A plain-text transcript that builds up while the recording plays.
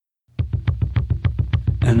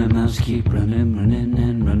And the mouse keep running, running,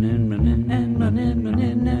 and running, running, and running,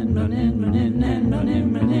 running, and running, running, and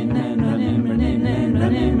running, running, and running, running, and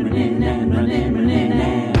running, running, and running, running,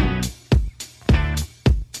 and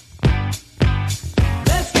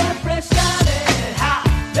let's get fresh started,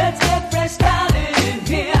 ha! Let's get fresh started in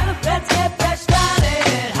here. Let's get fresh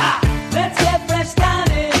started, ha! Let's get fresh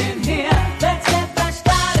started in here. Let's get fresh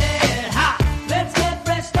started, ha! Let's get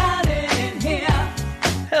fresh started in here.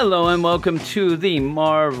 Hello and welcome to the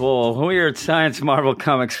Weird Science Marvel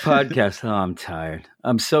Comics podcast. Oh, I'm tired.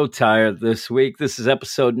 I'm so tired this week. This is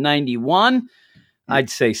episode 91. I'd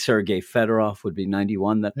say Sergei Fedorov would be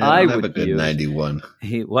 91. That I would have a good use. 91.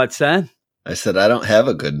 What's that? I said I don't have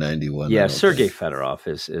a good 91. Yeah, Sergei Fedorov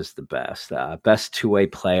is the best. Best two-way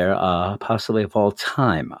player possibly of all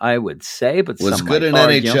time, I would say. But was some good in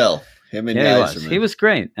argue. NHL. Him and He was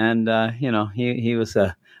great. And, he was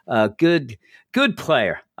a good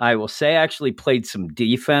player, I will say. Actually played some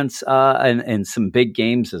defense in some big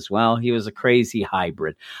games as well. He was a crazy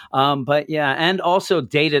hybrid. But yeah, and also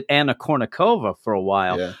dated Anna Kournikova for a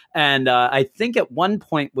while. Yeah. And I think at one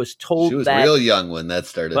point was told she was that real young when that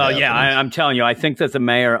started happening. Yeah, I'm telling you, I think that the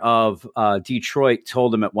mayor of Detroit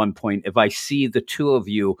told him at one point, if I see the two of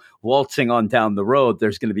you waltzing on down the road,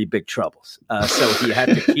 there's going to be big troubles. So he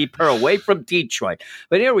had to keep her away from Detroit.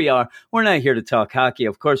 But here we are. We're not here to talk hockey.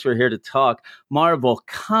 Of course, we're here to talk Marvel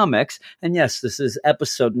Comics. And yes, this is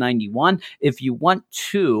episode 91. If you want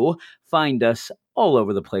to find us all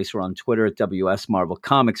over the place, we're on Twitter at WS Marvel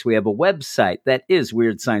Comics. We have a website that is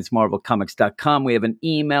WeirdScienceMarvelComics.com. We have an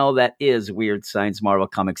email that is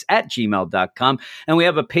WeirdScienceMarvelComics@gmail.com. And we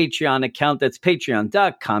have a Patreon account that's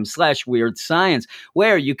Patreon.com/WeirdScience,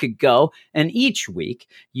 where you could go and each week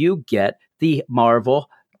you get the Marvel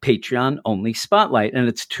Patreon only spotlight, and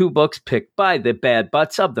it's 2 books picked by the bad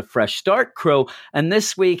butts of the Fresh Start crew. And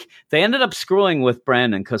this week they ended up screwing with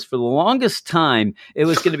Brandon because for the longest time it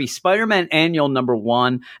was going to be Spider-Man Annual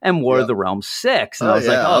 #1 and War of the Realms 6. And I was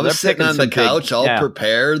like, I was sitting on the couch all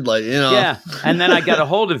prepared, like, you know. Yeah. And then I got a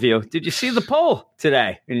hold of you. Did you see the poll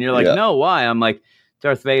today? And you're like, no, why? I'm like,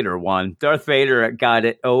 Darth Vader won. Darth Vader got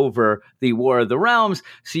it over the War of the Realms,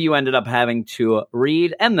 so you ended up having to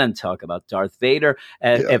read and then talk about Darth Vader.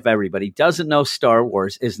 If everybody doesn't know, Star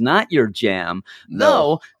Wars is not your jam.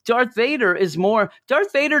 No, Darth Vader is more.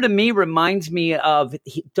 Darth Vader to me reminds me of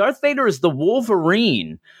Darth Vader is the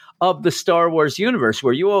Wolverine of the Star Wars universe,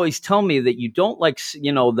 where you always tell me that you don't like,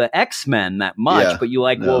 the X-Men that much, but you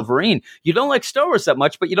like Wolverine. You don't like Star Wars that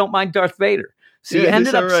much, but you don't mind Darth Vader. So you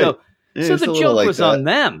ended up So the joke was on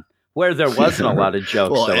them, where there wasn't a lot of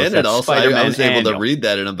jokes. Well, and it also, I was able to read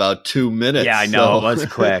that in about 2 minutes. Yeah, I know. It was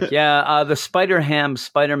quick. Yeah, the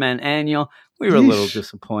Spider-Man Annual, we were a little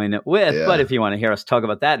disappointed with, but if you want to hear us talk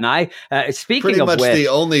about that, and speaking pretty of much which, the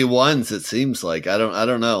only ones, it seems like. I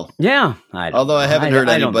don't know. Yeah, although I haven't heard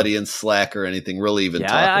anybody in Slack or anything really even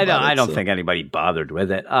talk about it. I don't think anybody bothered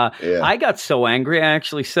with it. I got so angry, I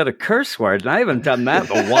actually said a curse word, and I haven't done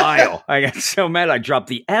that in a while. I got so mad, I dropped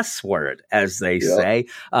the S word, as they say,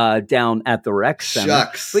 down at the rec center.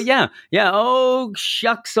 Shucks. But oh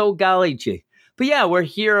shucks, oh golly gee. But yeah, we're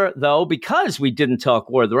here, though, because we didn't talk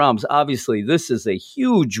War of the Realms. Obviously, this is a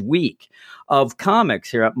huge week of comics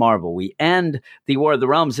here at Marvel. We end the War of the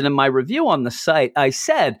Realms. And in my review on the site, I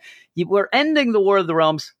said we're ending the War of the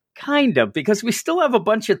Realms kind of, because we still have a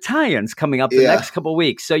bunch of tie-ins coming up the next couple of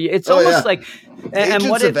weeks. So it's almost like...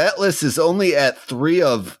 Agents of Atlas is only at 3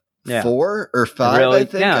 of 4 or 5, really? I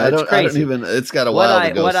think. Yeah, I don't even, it's got a while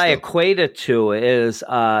to go. What I equate it to is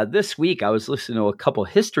this week I was listening to a couple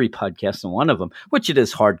history podcasts, and one of them, which it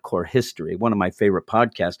is Hardcore History, one of my favorite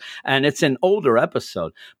podcasts, and it's an older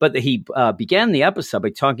episode, but he began the episode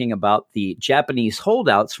by talking about the Japanese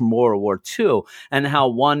holdouts from World War II and how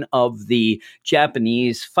one of the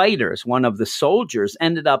Japanese fighters, one of the soldiers,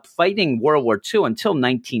 ended up fighting World War II until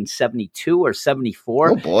 1972 or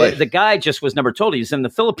 74. Oh boy. The guy just was never told he was in the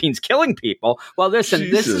Philippines killing people. Well, this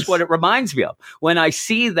is what it reminds me of. When I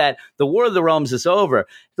see that the War of the Realms is over,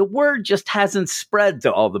 the word just hasn't spread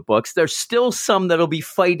to all the books. There's still some that'll be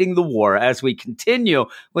fighting the war as we continue,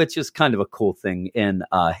 which is kind of a cool thing in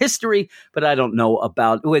history, but I don't know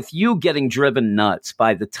about with you getting driven nuts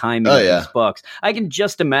by the timing of these books. I can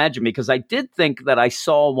just imagine, because I did think that I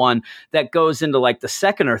saw one that goes into like the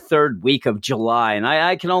 2nd or 3rd week of July, and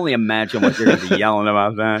I can only imagine what you're going to be yelling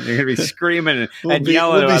about that. You're going to be screaming and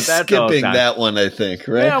yelling about that. Skipping that one, I think,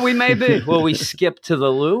 right? Yeah, we may be. Will we skip to the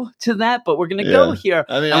loo to that? But we're going to go here.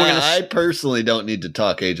 I mean, mean, I personally don't need to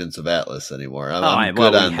talk Agents of Atlas anymore. I'm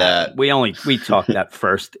good on that. We talked that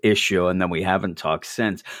first issue, and then we haven't talked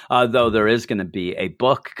since. Though there is going to be a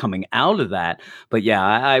book coming out of that. But yeah,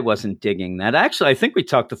 I wasn't digging that. Actually, I think we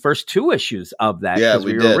talked the first 2 issues of that. Yeah,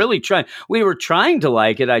 we were really trying. We were trying to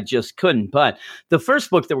like it. I just couldn't. But the first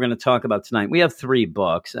book that we're going to talk about tonight, we have 3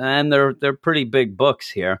 books, and they're pretty big books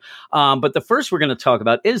here. But the first we're going to talk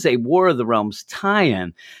about is a War of the Realms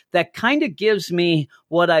tie-in that kind of gives me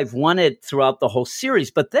what I've wanted throughout the whole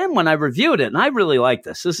series. But then when I reviewed it, and I really like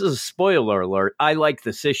this is a spoiler alert, I like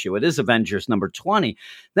this issue. It is Avengers number 20.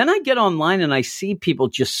 Then I get online and I see people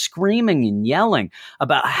just screaming and yelling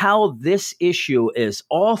about how this issue is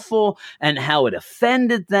awful and how it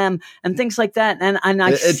offended them and things like that. And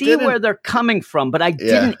I see where they're coming from, but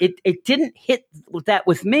it didn't hit that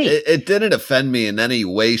with me. It didn't offend me in any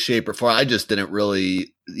way, shape, or form. I just didn't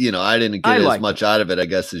really, I didn't get as much out of it, I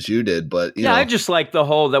guess, as you did. But I just like the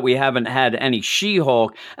whole that we haven't had any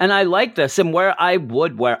She-Hulk, and I like this. And where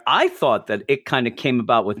I thought that it kind of came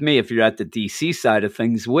about with me, if you're at the DC side of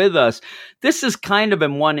things with us, this is kind of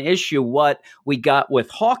in one issue what we got with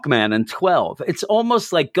Hawkman in 12. It's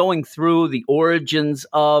almost like going through the origins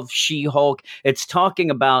of She-Hulk. It's talking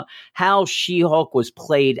about how She-Hulk was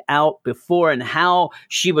played out before and how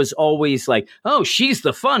she was always like, oh, she's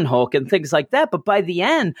the fun Hulk and things like that. But by the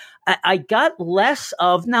end, I got less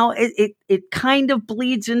of, now it kind of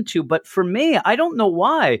bleeds into, but for me, I don't know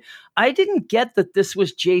why. I didn't get that this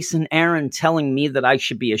was Jason Aaron telling me that I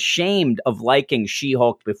should be ashamed of liking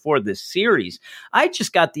She-Hulk before this series. I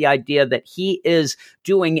just got the idea that he is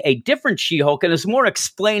doing a different She-Hulk and is more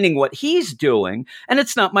explaining what he's doing. And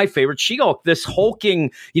it's not my favorite She-Hulk. This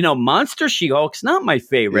hulking, monster She-Hulk's not my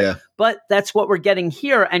favorite. Yeah. But that's what we're getting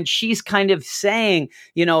here. And she's kind of saying,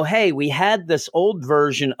 hey, we had this old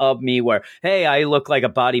version of me where, hey, I look like a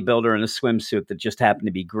bodybuilder in a swimsuit that just happened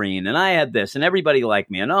to be green. And I had this and everybody liked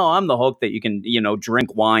me. And I'm the Hulk that you can,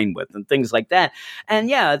 drink wine with and things like that. And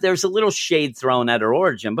yeah, there's a little shade thrown at her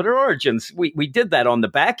origin, but her origins, we did that on the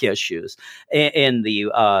back issues in the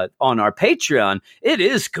on our Patreon. It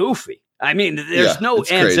is goofy. I mean, there's no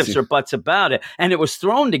ands, ifs, or buts about it. And it was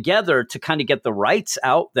thrown together to kind of get the rights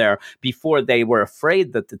out there before they were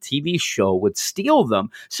afraid that the TV show would steal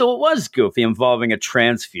them. So it was goofy, involving a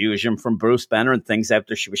transfusion from Bruce Banner and things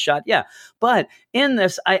after she was shot. Yeah. But in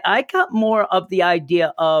this, I got more of the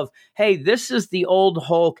idea of, hey, this is the old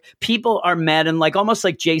Hulk. People are mad and almost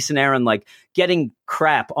like Jason Aaron, getting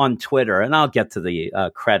crap on Twitter. And I'll get to the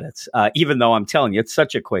credits, even though I'm telling you, it's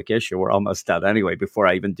such a quick issue. We're almost out anyway before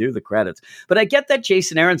I even do the credits. But I get that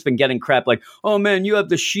Jason Aaron's been getting crap like, oh man, you have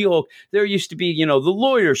the She-Hulk. There used to be, the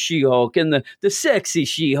lawyer She-Hulk and the sexy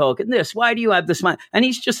She-Hulk and this. Why do you have this? And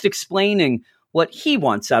he's just explaining what he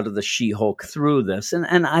wants out of the She-Hulk through this.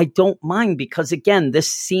 And I don't mind because, again,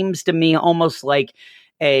 this seems to me almost like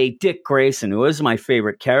a Dick Grayson, who is my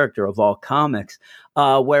favorite character of all comics,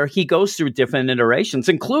 where he goes through different iterations,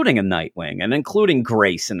 including a Nightwing and including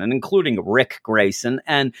Grayson and including Rick Grayson.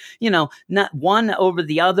 And, not one over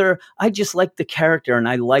the other. I just like the character and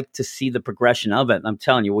I like to see the progression of it. And I'm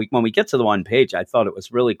telling you, when we get to the one page, I thought it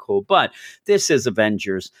was really cool. But this is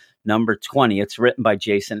Avengers number 20. It's written by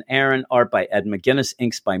Jason Aaron, art by Ed McGuinness,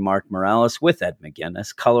 inks by Mark Morales with Ed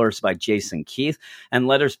McGuinness, colors by Jason Keith, and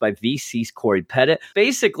letters by VC's Corey Pettit.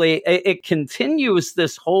 Basically, it continues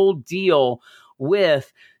this whole deal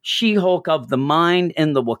with She-Hulk of the mind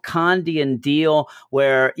in the Wakandian deal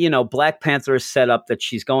where, Black Panther is set up that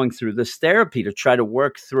she's going through this therapy to try to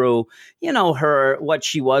work through, what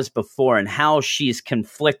she was before and how she's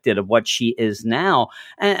conflicted of what she is now.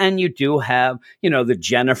 And you do have, the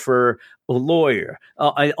Jennifer lawyer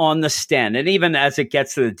on the stand. And even as it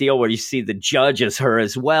gets to the deal where you see the judge as her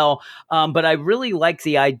as well. But I really like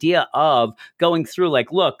the idea of going through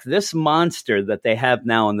look, this monster that they have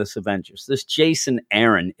now in this Avengers, this Jason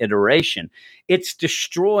Aaron iteration, it's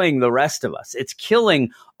destroying the rest of us. It's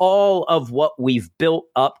killing all of what we've built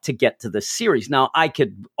up to get to the series. Now, I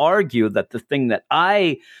could argue that the thing that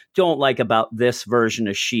I don't like about this version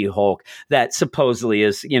of She-Hulk that supposedly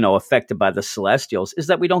is, affected by the Celestials is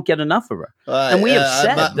that we don't get enough of her. And we have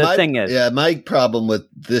said the thing is. Yeah, my problem with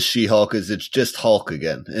this She-Hulk is it's just Hulk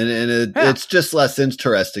again. And it's just less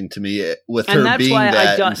interesting to me with her being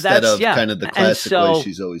that instead of kind of the classic way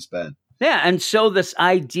she's always been. Yeah, and so this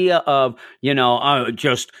idea of,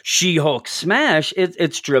 just She-Hulk smash,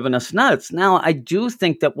 it's driven us nuts. Now, I do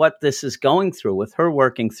think that what this is going through with her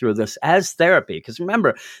working through this as therapy, because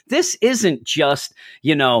remember, this isn't just,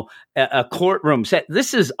 a courtroom set.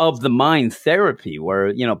 This is of the mind therapy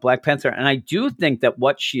where, Black Panther, and I do think that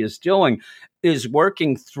what she is doing is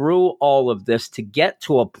working through all of this to get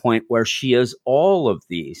to a point where she is all of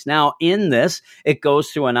these. Now, in this, it goes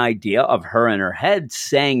through an idea of her in her head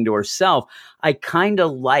saying to herself, I kind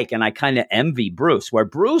of like and I kind of envy Bruce, where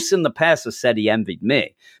Bruce in the past has said he envied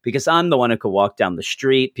me because I'm the one who could walk down the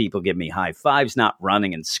street. People give me high fives, not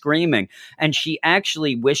running and screaming. And she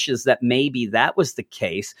actually wishes that maybe that was the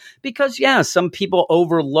case because, yeah, some people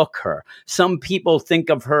overlook her. Some people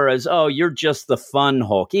think of her as, oh, you're just the fun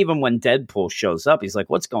Hulk. Even when Deadpool shows up, he's like,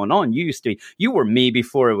 what's going on? You were me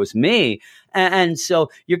before it was me. And so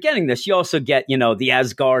you're getting this. You also get, the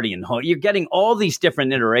Asgardian Hulk. You're getting all these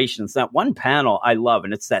different iterations. That one panel I love,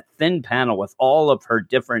 and it's that thin panel with all of her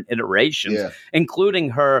different iterations, including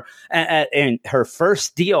her in her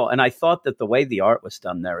first deal. And I thought that the way the art was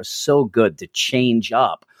done there is so good to change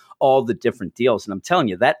up all the different deals. And I'm telling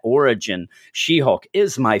you, that origin She-Hulk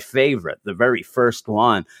is my favorite, the very first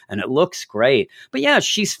one, and it looks great. But yeah,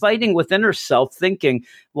 she's fighting within herself thinking,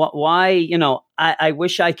 why, I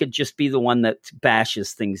wish I could just be the one that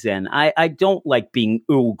bashes things in. I don't like being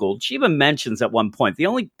oogled. She even mentions at one point, the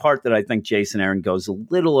only part that I think Jason Aaron goes a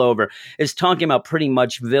little over is talking about pretty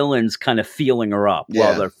much villains kind of feeling her up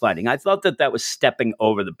while they're fighting. I thought that was stepping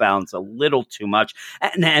over the bounds a little too much.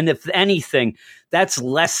 And if anything, that's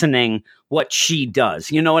lessening what she does.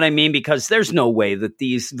 You know what I mean? Because there's no way that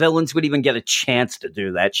these villains would even get a chance to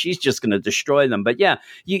do that. She's just going to destroy them. But yeah,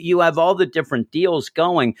 you have all the different deals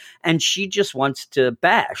going, and she just wants to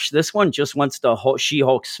bash. This one just wants to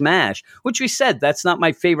She-Hulk smash, which we said, that's not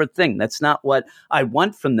my favorite thing. That's not what I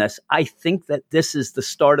want from this. I think that this is the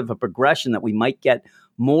start of a progression that we might get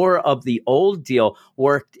more of the old deal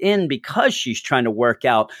worked in because she's trying to work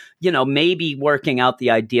out, maybe working out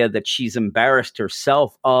the idea that she's embarrassed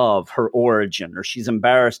herself of her origin, or she's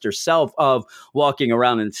embarrassed herself of walking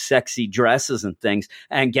around in sexy dresses and things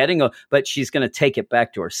and but she's going to take it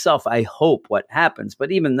back to herself. I hope what happens.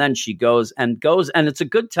 But even then she goes, and it's a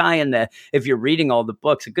good tie-in there. If you're reading all the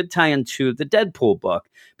books, a good tie-in to the Deadpool book,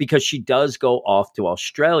 because she does go off to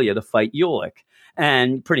Australia to fight Ulick.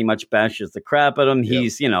 And pretty much bashes the crap at him.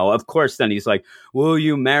 He's, of course, then he's like, will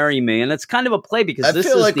you marry me? And it's kind of a play because I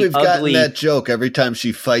feel like we've gotten that joke every time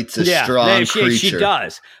she fights a strong creature. She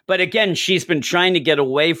does. But again, she's been trying to get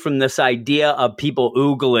away from this idea of people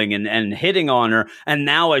oogling and hitting on her. And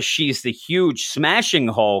now as she's the huge smashing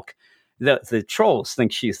Hulk, the trolls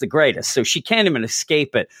think she's the greatest. So she can't even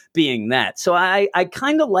escape it being that. So I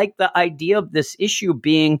kind of like the idea of this issue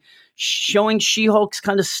being showing She-Hulk's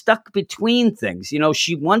kind of stuck between things.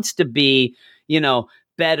 She wants to be,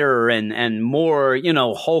 better and more,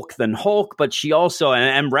 Hulk than Hulk, but she also,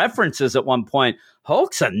 and references at one point,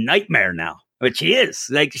 Hulk's a nightmare now. Which he is.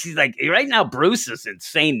 She's like, right now, Bruce is an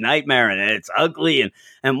insane nightmare and it's ugly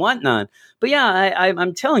and whatnot. But yeah,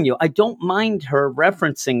 I'm telling you, I don't mind her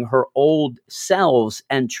referencing her old selves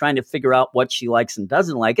and trying to figure out what she likes and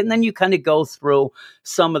doesn't like. And then you kind of go through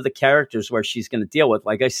some of the characters where she's going to deal with.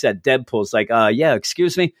 Like I said, Deadpool's like, yeah,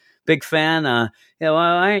 excuse me, big fan. Why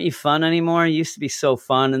aren't you fun anymore? You used to be so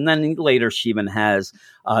fun. And then later she even has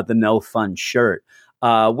the no fun shirt.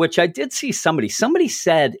 Which I did see somebody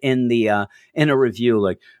said in a review,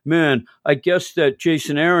 like, man, I guess that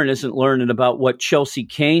Jason Aaron isn't learning about what Chelsea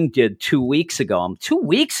Kane did 2 weeks ago. 2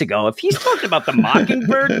 weeks ago? If he's talking about the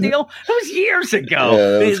Mockingbird deal, that was years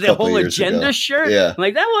ago. The whole agenda shirt? Yeah.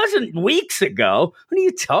 Like, that wasn't weeks ago. What are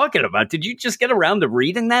you talking about? Did you just get around to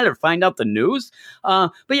reading that or find out the news?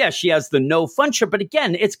 But yeah, she has the no fun shirt. But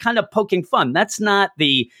again, it's kind of poking fun. That's not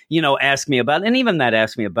the, ask me about, and even that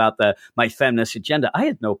asked me about my feminist agenda. I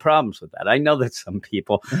had no problems with that. I know that some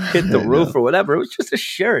people hit the roof or whatever. It was just a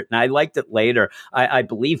shirt, and I liked it later. I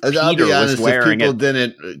believe Peter was wearing it. If people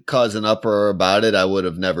didn't cause an uproar about it, I would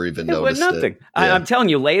have never even noticed nothing. It. Yeah. I'm telling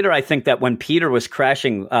you, later, I think that when Peter was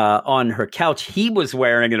crashing on her couch, he was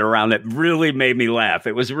wearing it around. It really made me laugh.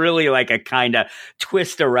 It was really like a kind of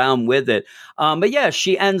twist around with it. But yeah,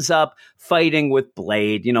 she ends up fighting with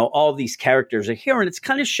Blade. All these characters are here, and it's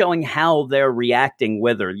kind of showing how they're reacting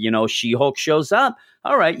with her. She-Hulk shows up.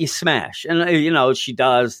 All right, you smash. And, she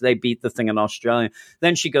does. They beat the thing in Australia.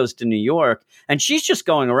 Then she goes to New York, and she's just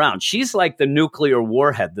going around. She's like the nuclear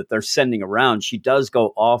warhead that they're sending around. She does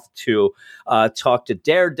go off to talk to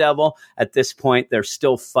Daredevil. At this point, they're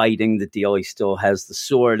still fighting the deal. He still has the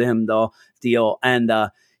sword, deal. And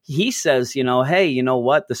he says, hey, you know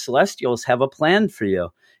what? The Celestials have a plan for you.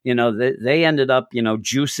 They ended up,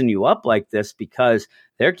 juicing you up like this because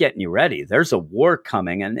they're getting you ready. There's a war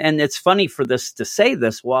coming. And it's funny for this to say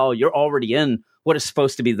this while you're already in what is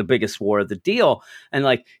supposed to be the biggest war of the deal. And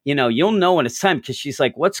like, you'll know when it's time, because she's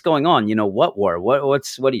like, what's going on? What war? What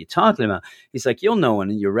are you talking about? He's like, you'll know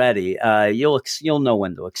when you're ready. You'll know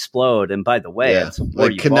when to explode. And by the way, it's a war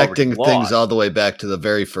like connecting things all the way back to the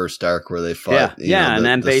very first arc where they fought. And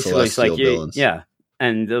then basically it's like,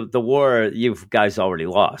 and the war you guys already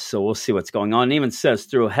lost. So we'll see what's going on. It even says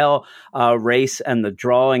through hell, race, and the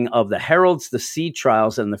drawing of the heralds, the sea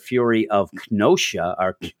trials, and the fury of Kenosha,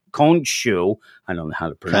 or Khonshu. I don't know how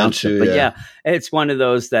to pronounce it, but it's one of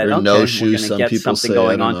those that we're going to get something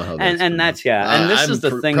going on, and that's and this is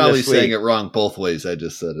the thing. Probably saying it wrong both ways. I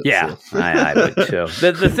just said it. Yeah, so. I would too.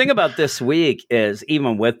 The thing about this week is,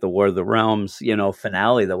 even with the War of the Realms,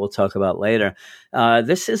 finale that we'll talk about later,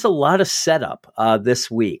 this is a lot of setup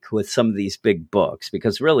this week with some of these big books,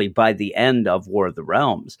 because really by the end of War of the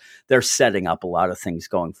Realms, they're setting up a lot of things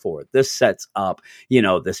going forward. This sets up,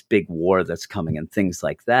 this big war that's coming and things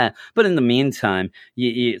like that. But in the meantime,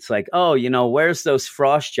 it's like, where's those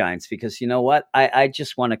frost giants? Because you know what? I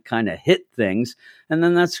just want to kind of hit things. And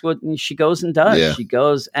then that's what she goes and does. Yeah. She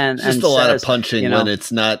goes and it's just a lot of punching when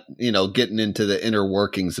it's not, getting into the inner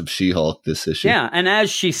workings of She-Hulk, this issue. Yeah. And as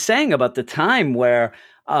she's saying about the time where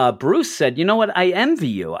Bruce said, you know what? I envy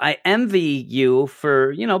you. I envy you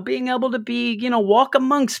for, being able to be, walk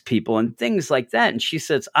amongst people and things like that. And she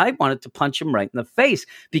says, I wanted to punch him right in the face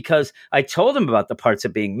because I told him about the parts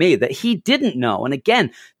of being me that he didn't know. And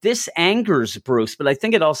again, this angers Bruce, but I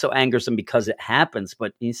think it also angers him because it happens.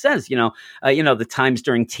 But he says, the times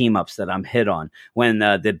during team ups that I'm hit on, when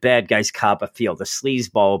the bad guys cop a field, the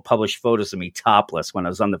sleazeball published photos of me topless when I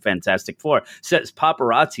was on the Fantastic Four, says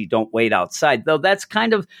paparazzi don't wait outside, though that's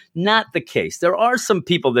kind of not the case. There are some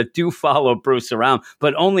people that do follow Bruce around,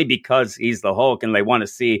 but only because he's the Hulk and they want to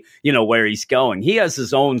see, where he's going. He has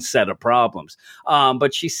his own set of problems.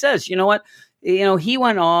 But she says, you know what? He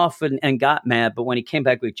went off and got mad, but when he came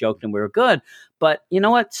back, we joked and we were good. But you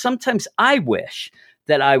know what? Sometimes I wish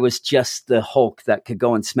that I was just the Hulk that could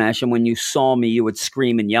go and smash. And when you saw me, you would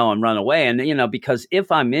scream and yell and run away. And, because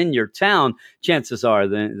if I'm in your town, chances are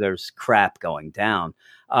there's crap going down.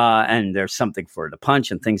 And there's something for her to punch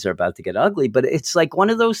and things are about to get ugly. But it's like one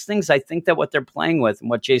of those things, I think that what they're playing with and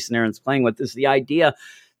what Jason Aaron's playing with is the idea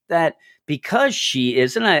that because she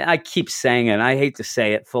is, and I keep saying it, and I hate to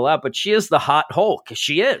say it full out, but she is the hot Hulk.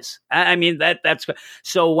 She is. I mean, that's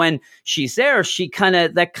so when she's there,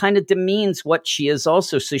 that kind of demeans what she is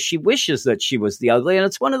also. So she wishes that she was the ugly. And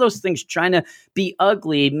it's one of those things, trying to be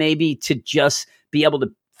ugly, maybe to just be able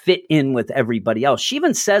to fit in with everybody else. She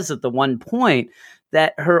even says at the one point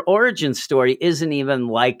that her origin story isn't even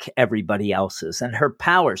like everybody else's, and her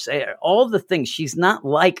powers, all the things, she's not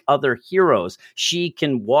like other heroes. She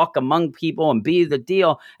can walk among people and be the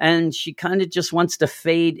deal, and she kind of just wants to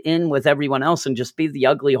fade in with everyone else and just be the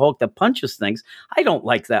ugly Hulk that punches things. I don't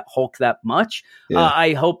like that Hulk that much. Yeah.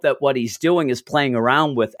 I hope that what he's doing is playing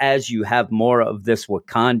around with, as you have more of this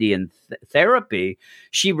Wakandian therapy,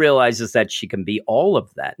 she realizes that she can be all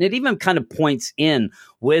of that. And it even kind of points in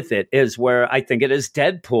with it is where I think it is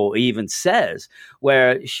Deadpool even says,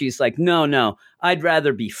 where she's like, no, I'd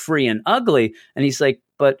rather be free and ugly. And he's like,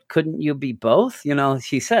 but couldn't you be both?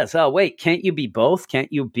 He says, oh, wait, can't you be both?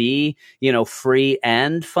 Can't you be, free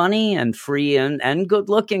and funny and free and good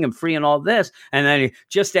looking and free and all this? And then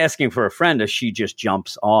just asking for a friend as she just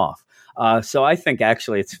jumps off. So I think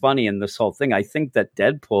actually it's funny in this whole thing. I think that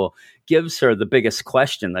Deadpool gives her the biggest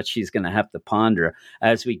question that she's going to have to ponder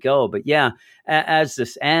as we go. But yeah, as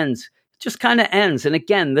this ends, it just kind of ends. And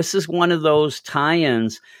again, this is one of those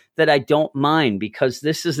tie-ins that I don't mind, because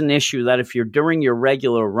this is an issue that if you're during your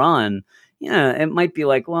regular run, it might be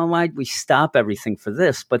like, well, why'd we stop everything for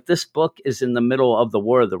this? But this book is in the middle of the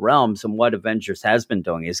War of the Realms, and what Avengers has been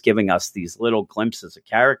doing is giving us these little glimpses of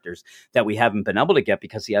characters that we haven't been able to get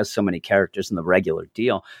because he has so many characters in the regular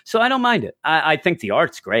deal. So I don't mind it. I think the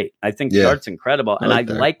art's great. I think the art's incredible. And I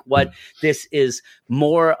like what this is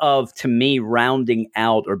more of, to me, rounding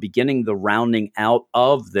out or beginning the rounding out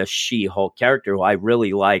of the She-Hulk character, who I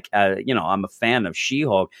really like. I'm a fan of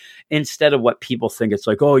She-Hulk, instead of what people think it's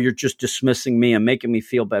like, oh, you're just dismissing me and making me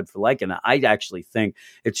feel bad for liking it. I actually think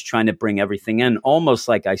it's trying to bring everything in, almost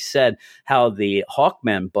like I said, how the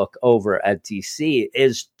Hawkman book over at DC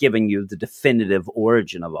is giving you the definitive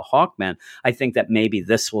origin of a Hawkman. I think that maybe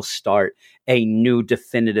this will start a new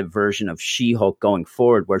definitive version of She-Hulk going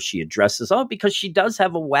forward where she addresses, because she does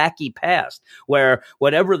have a wacky past where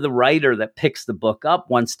whatever the writer that picks the book up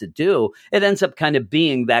wants to do, it ends up kind of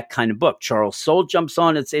being that kind of book. Charles Soule jumps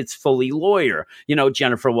on, it's fully lawyer,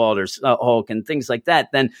 Jennifer Walters Hulk and things like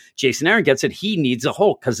that. Then Jason Aaron gets it. He needs a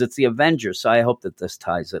Hulk because it's the Avengers. So I hope that this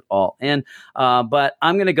ties it all in. But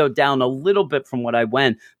I'm going to go down a little bit from what I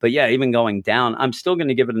went. But yeah, even going down, I'm still going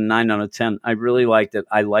to give it a 9 out of 10. I really liked it.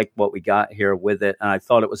 I liked what we got here with it. And I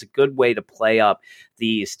thought it was a good way to play up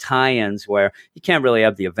these tie-ins where you can't really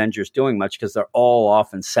have the Avengers doing much because they're all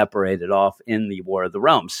often separated off in the War of the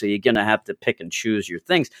Realms. So you're going to have to pick and choose your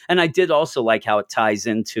things. And I did also like how it ties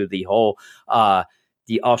into the whole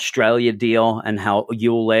the Australia deal and how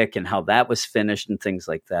Ulick and how that was finished and things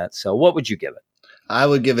like that. So what would you give it? I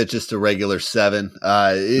would give it just a regular 7.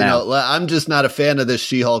 I'm just not a fan of this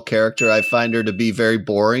She-Hulk character. I find her to be very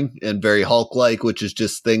boring and very Hulk-like, which is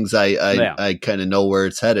just things I kind of know where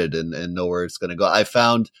it's headed and know where it's going to go. I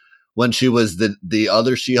found when she was the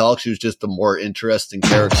other She-Hulk, she was just a more interesting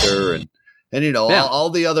character and all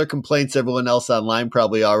the other complaints everyone else online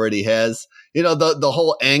probably already has. The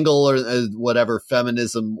whole angle or whatever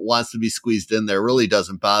feminism wants to be squeezed in there really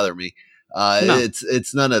doesn't bother me. No.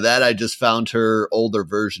 It's none of that. I just found her older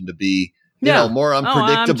version to be, more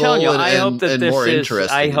unpredictable and more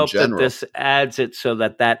interesting. I hope that this adds it so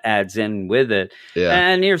that adds in with it. Yeah.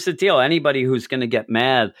 And here's the deal. Anybody who's going to get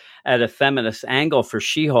mad at a feminist angle for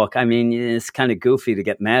She-Hulk, I mean, it's kind of goofy to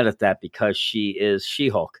get mad at that because she is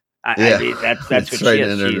She-Hulk. I mean, that's what she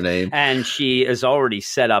is. In her name. And she is already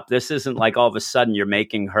set up. This isn't like all of a sudden you're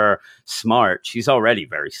making her smart. She's already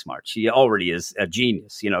very smart. She already is a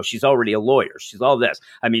genius. She's already a lawyer. She's all this.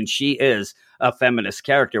 I mean, she is a feminist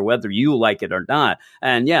character, whether you like it or not.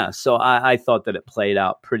 And so I thought that it played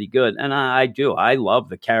out pretty good. And I do. I love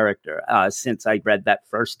the character since I read that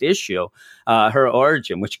first issue, her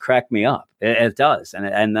origin, which cracked me up. It does.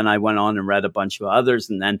 And then I went on and read a bunch of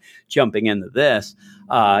others. And then jumping into this,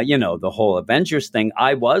 the whole Avengers thing,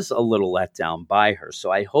 I was a little let down by her.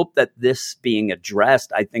 So I hope that this being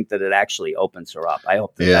addressed, I think that it actually opens her up. I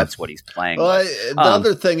hope that that's what he's playing. Well, the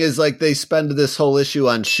other thing is they spend this whole issue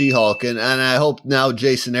on She-Hulk and I hope now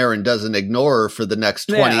Jason Aaron doesn't ignore her for the next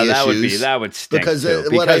 20 issues. That would stink because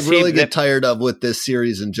what I really get tired of with this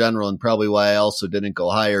series in general, and probably why I also didn't go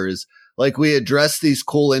higher, is we address these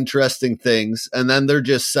cool, interesting things, and then they're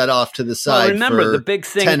just set off to the side. Well, remember, the big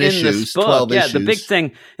thing in this book, the big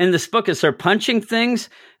thing in this book is her punching things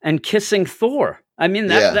and kissing Thor. I mean,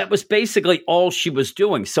 that was basically all she was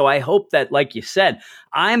doing. So I hope that, like you said,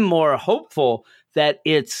 I'm more hopeful that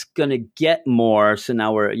it's going to get more. So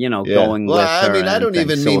now we're, going with her. I mean, I don't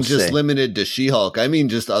even mean just limited to She-Hulk. I mean,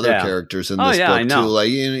 just other characters in this book too. Like,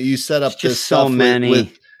 you set up this stuff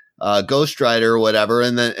with Ghost Rider or whatever,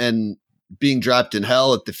 and being dropped in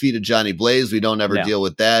hell at the feet of Johnny Blaze. We don't ever deal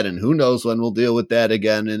with that. And who knows when we'll deal with that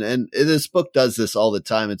again. And this book does this all the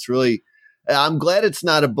time. It's really, I'm glad it's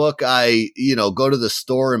not a book I, go to the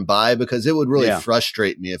store and buy, because it would really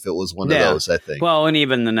frustrate me if it was one of those, I think. Well, and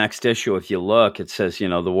even the next issue, if you look, it says,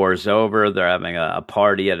 the war's over. They're having a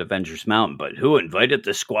party at Avengers Mountain, but who invited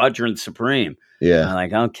the Squadron Supreme? Yeah. I'm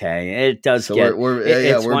like, okay, it does get, it's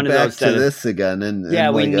we're one back of those to this again.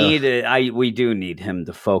 And we need it. We do need him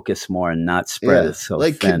to focus more and not spread it so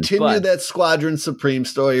thin. Continue that Squadron Supreme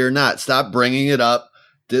story or not. Stop bringing it up.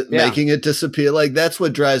 Making it disappear. That's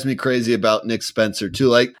what drives me crazy about Nick Spencer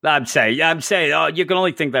too. I'm saying, you can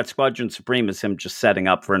only think that Squadron Supreme is him just setting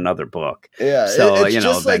up for another book. Yeah. So, it's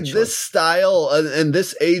just eventually. This style and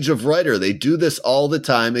this age of writer, they do this all the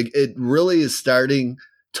time. It really is starting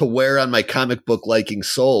to wear on my comic book liking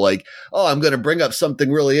soul. I'm going to bring up something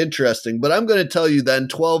really interesting, but I'm going to tell you then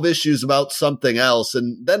 12 issues about something else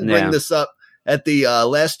and then bring this up at the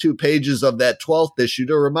last 2 pages of that 12th issue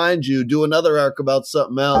to remind you, do another arc about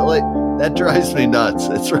something else. That drives me nuts.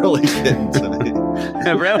 It's really getting to me.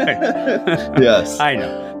 Really? Yes. I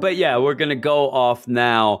know. But we're going to go off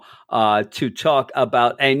now to talk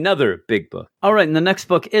about another big book. All right. And the next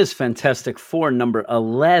book is Fantastic Four, number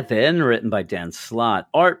 11, written by Dan Slott.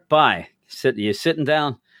 Art by, you sitting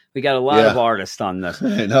down? We got a lot of artists on this.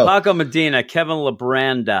 I know. Paco Medina, Kevin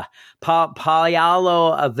Labranda,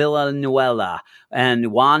 Paolo Villanueva, and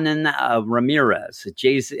Juanan Ramirez.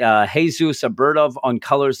 Jesus Abertov on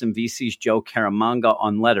colors and VC's Joe Caramanga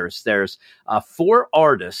on letters. There's 4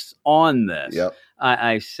 artists on this. Yep.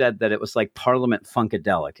 I said that it was like Parliament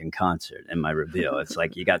Funkadelic in concert in my review. It's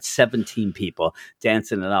like you got 17 people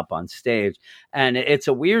dancing it up on stage. And it's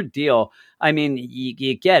a weird deal. I mean,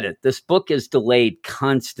 you get it. This book is delayed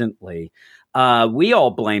constantly. we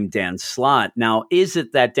all blame Dan Slott. Now, is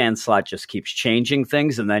it that Dan Slott just keeps changing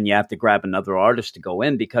things and then you have to grab another artist to go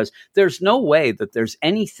in? Because there's no way that there's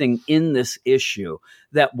anything in this issue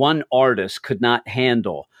that one artist could not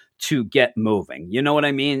handle to get moving. You know what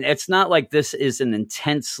I mean? It's not like this is an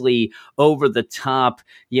intensely over the top,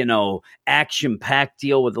 action packed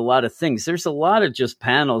deal with a lot of things. There's a lot of just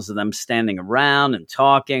panels of them standing around and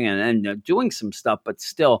talking and doing some stuff. But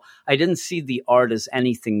still, I didn't see the art as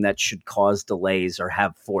anything that should cause delays or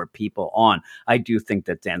have 4 people on. I do think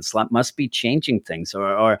that Dan Slott must be changing things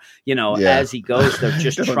or as he goes, they're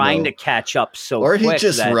just trying to catch up or quick. Or he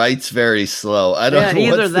just writes very slow. I don't know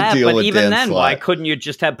either what's that, the deal but with even Dan then, Slott. why couldn't you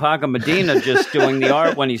just have Paco Medina just doing the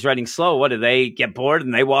art when he's writing slow? What, do they get bored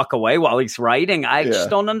and they walk away while he's writing? I just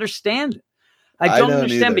don't understand it. I don't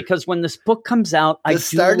understand either. Because when this book comes out, this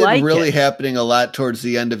started really happening a lot towards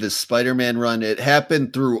the end of his Spider-Man run. It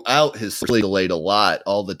happened throughout his delayed a lot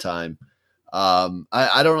all the time.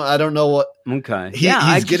 I don't know what. Okay,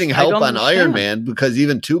 he's getting help on Iron Man because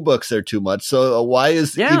even 2 books are too much. So why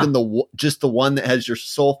is even just the one that has your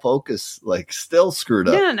sole focus still screwed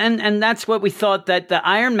up? Yeah, and that's what we thought, that the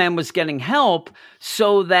Iron Man was getting help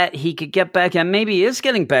so that he could get back, and maybe he is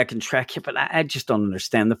getting back in track here. But I just don't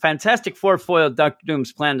understand. The Fantastic Four foiled Doctor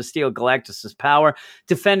Doom's plan to steal Galactus' power,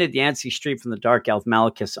 defended Yancey Street from the Dark Elf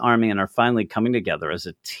Malekith's army, and are finally coming together as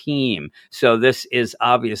a team. So this is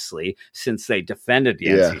obviously, since they defended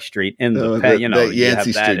Yancey Street in the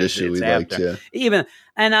Yancey Street issue we liked, even,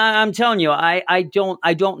 and I'm telling you, I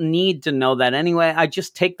don't need to know that anyway. I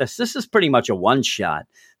just take this. This is pretty much a one shot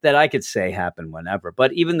that I could say happen whenever.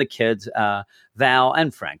 But even the kids, Val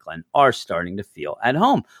and Franklin, are starting to feel at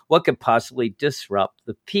home. What could possibly disrupt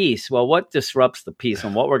the peace? Well, what disrupts the peace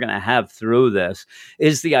and what we're going to have through this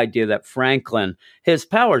is the idea that Franklin, his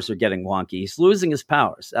powers are getting wonky. He's losing his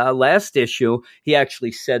powers. Last issue, he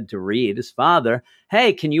actually said to Reed, his father,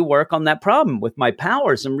 hey, can you work on that problem with my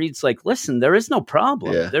powers? And Reed's like, listen, there is no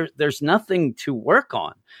problem. Yeah. There's nothing to work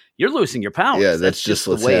on. You're losing your powers. Yeah, that's just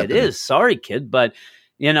the way it is. Sorry, kid, but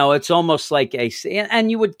it's almost like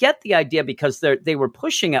and you would get the idea because they were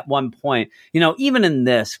pushing at one point, even in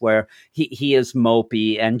this where he is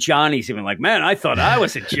mopey and Johnny's even like, man, I thought I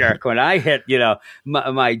was a jerk when I hit,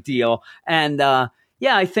 my deal. And,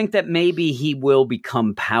 I think that maybe he will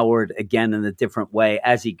become powered again in a different way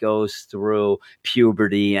as he goes through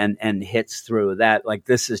puberty and hits through that. Like,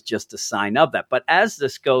 this is just a sign of that. But as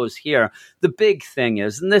this goes here, the big thing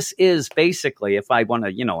is, and this is basically, if I want to,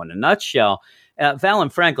 in a nutshell, Val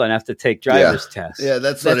and Franklin have to take driver's tests. Yeah,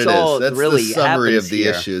 that's what it is. That's really the summary of the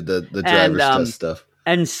issue, the driver's test stuff.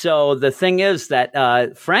 And so the thing is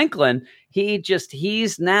that Franklin,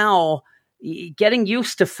 he's now getting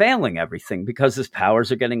used to failing everything because his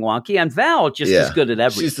powers are getting wonky. And Val just is good at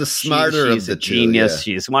everything. She's the smarter of the two. She's a genius.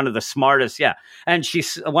 She's one of the smartest. Yeah. And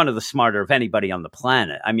she's one of the smarter of anybody on the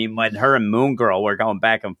planet. I mean, when her and Moon Girl were going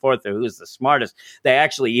back and forth to who's the smartest, they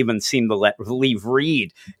actually even seemed to leave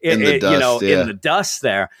Reed in the dust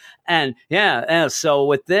there. And so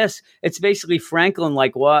with this, it's basically Franklin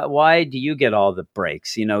like, why do you get all the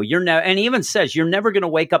breaks? You're now, and he even says you're never going to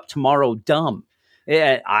wake up tomorrow dumb.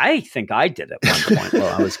 I think I did at one point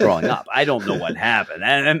while I was growing up. I don't know what happened,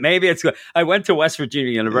 and maybe it's. I went to West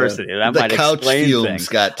Virginia University. That might explain things. The couch fumes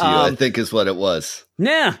got to you, I think, is what it was.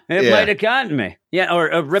 Yeah, it might have gotten me. Yeah,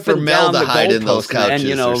 or ripping down the goalpost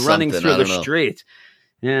and running through the street.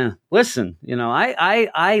 Yeah. Listen,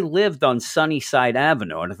 I lived on Sunnyside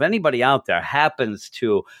Avenue, and if anybody out there happens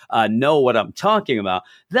to know what I'm talking about,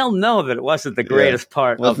 they'll know that it wasn't the greatest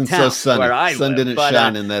part of town so sunny. Where I Sun lived. didn't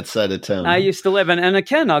shine in that side of town. I used to live in, and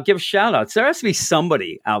again, I'll give shout outs. There has to be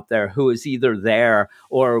somebody out there who is either there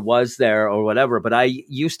or was there or whatever, but I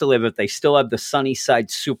used to live, if they still have the Sunnyside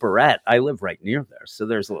Superette, I live right near there. So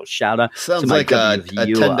there's a little shout out. Sounds like a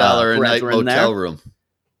 $10 a night motel room.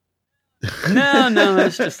 No,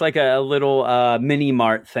 it's just like a little mini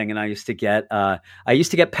mart thing, and I used to get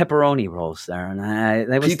pepperoni rolls there, and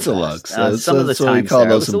they was pizza lugs. Some of the times we call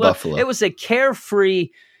those in Buffalo. It was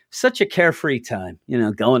such a carefree time,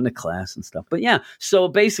 going to class and stuff. But so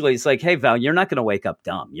basically, it's like, hey Val, you're not going to wake up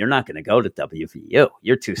dumb. You're not going to go to WVU.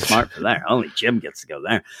 You're too smart for that. Only Jim gets to go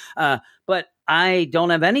there. But I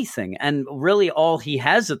don't have anything. And really all he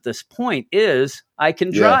has at this point is I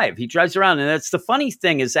can drive. He drives around. And that's the funny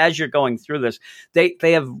thing is, as you're going through this, they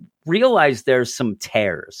have realized there's some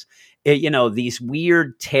tears. These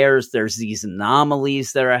weird tears, there's these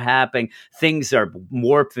anomalies that are happening. Things are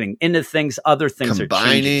morphing into things. Other things are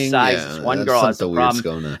changing sizes. One girl has a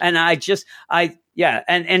problem. And Yeah,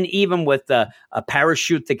 and even with a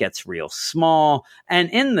parachute that gets real small. And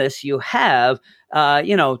in this, you have,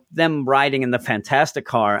 them riding in the Fantastic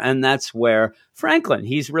Car. And that's where Franklin,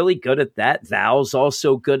 he's really good at that. Val's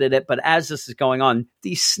also good at it. But as this is going on,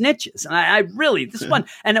 these snitches, and I really, this one,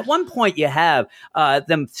 and at one point you have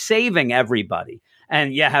them saving everybody.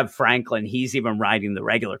 And you have Franklin, he's even riding the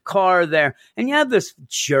regular car there. And you have this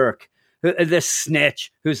jerk, this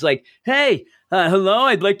snitch, who's like, hey, hello,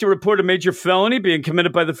 I'd like to report a major felony being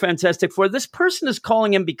committed by the Fantastic Four. This person is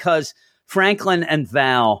calling him because Franklin and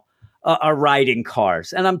Val are riding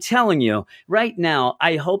cars. And I'm telling you, right now,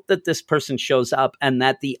 I hope that this person shows up and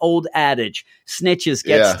that the old adage, snitches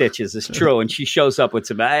get stitches, is true. And she shows up with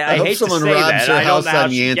some, I hate to say that. Someone robs her house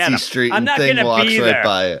on Yancey Street and Thing walks right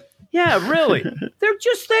by it. Yeah, really. They're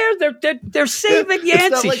just there. They're saving Yancey it's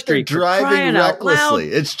not like Street. They're driving recklessly.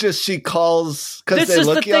 It's just she calls because they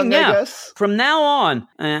look young, I guess. From now on,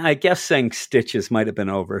 I guess saying stitches might have been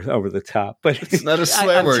over the top, but it's not a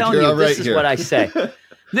swear word. You're all right this is what I say.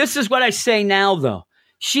 This is what I say now, though.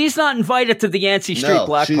 She's not invited to the Yancey Street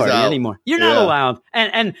block party anymore. You're not allowed.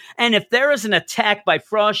 And if there is an attack by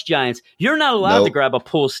frost giants, you're not allowed to grab a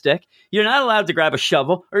pool stick. You're not allowed to grab a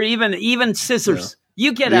shovel or even scissors.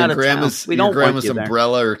 You get out of town. We don't want you there. Grandma's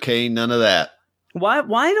umbrella or cane, none of that. Why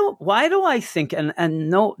do I think, and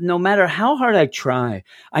no matter how hard I try,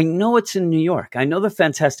 I know it's in New York. I know the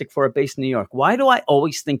Fantastic Four are based in New York. Why do I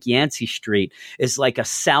always think Yancey Street is like a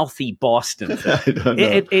Southie Boston thing? I don't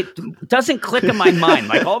know. It doesn't click in my mind.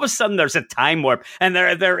 Like all of a sudden there's a time warp and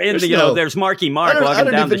they're in there's Marky Mark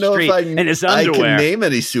walking down the street in his underwear. I can name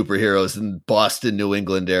any superheroes in Boston, New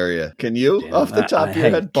England area. Can you? Off the top of your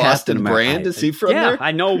head? Boston Brand? Is he from there?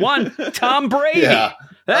 I know one. Tom Brady. Yeah.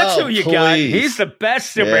 That's who you got. He's the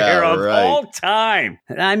best superhero of all time.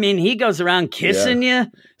 I mean, he goes around kissing you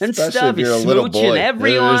and stuff. He's smooching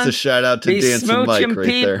everyone. There's a shout out to Dancing Mike right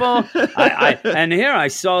people. There. And here I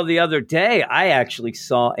saw the other day, I actually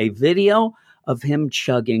saw a video of him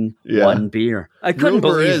chugging one beer. I couldn't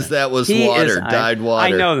believe it. That was water, dyed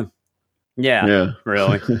water. I know. Yeah,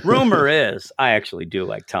 really. Rumor is, I actually do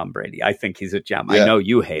like Tom Brady. I think he's a gem. I know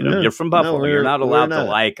you hate him. You're from Buffalo. You're not allowed to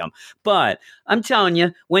like him. But I'm telling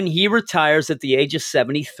you, when he retires at the age of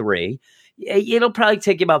 73, it'll probably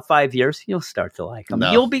take you about 5 years. You'll start to like him.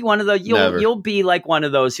 No, you'll be one of those. You'll be like one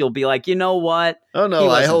of those. You'll be like, you know what? Oh no,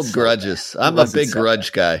 I hold grudges. I'm a big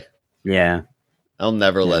grudge guy. Yeah. I'll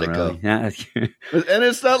never let it go. Yeah. And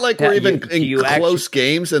it's not like we're even in close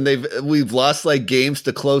games and we've lost like games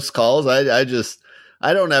to close calls.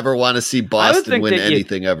 I don't ever want to see Boston win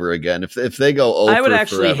anything ever again. If they go 0 I would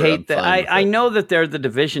actually forever, hate that. I know that they're the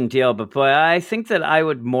division deal, but boy, I think that I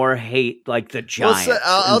would more hate like the Giants. Well,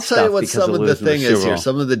 I'll tell you what some of the thing is here.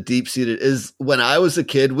 Some of the deep seated is when I was a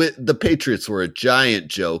kid, the Patriots were a giant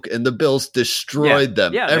joke, and the Bills destroyed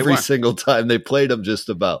them every single time they played them. Just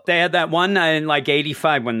about. They had that one in like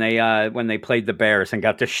 '85 when they played the Bears and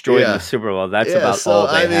got destroyed in the Super Bowl. That's about all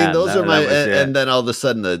they had. I mean, those are my. And then all of a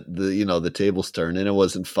sudden the tables turn and it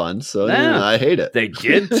wasn't fun, so I hate it. They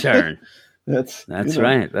did turn. That's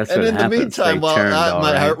right. That's and what in happens. The meantime,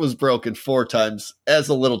 my heart was broken 4 times as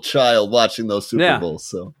a little child watching those Super Bowls.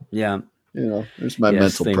 So there's my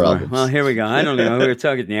mental problems. Well, here we go. I don't know. We were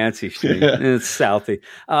talking Yancey Street. It's Southie.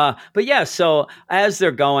 But yeah, so as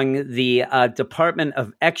they're going, the Department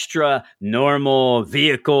of Extra Normal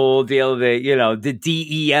Vehicle deal, the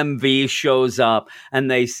DEMV shows up and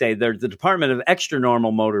they say they're the Department of Extra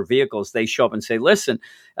Normal Motor Vehicles. They show up and say, listen,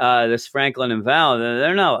 this Franklin and Val,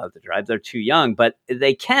 they're not allowed to drive. They're too young, but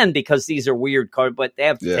they can because these are weird cars, but they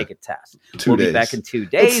have to take a test. 2 days. Be back in 2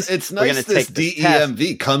 days. It's nice this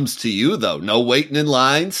DEMV comes to you, though. No waiting in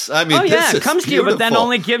lines. I mean, it comes to you, but then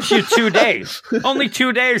only gives you 2 days. Only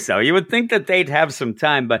 2 days, though. You would think that they'd have some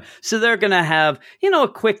time, but so they're going to have, a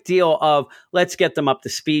quick deal of let's get them up to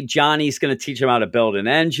speed. Johnny's going to teach them how to build an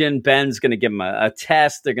engine. Ben's going to give them a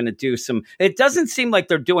test. They're going to do some. It doesn't seem like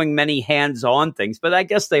they're doing many hands-on things, but I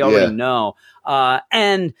guess they already know.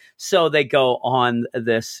 And so they go on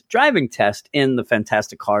this driving test in the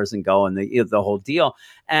Fantastic Cars and go and the whole deal.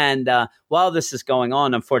 And while this is going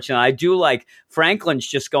on, unfortunately, I do like Franklin's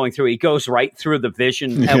just going through. He goes right through the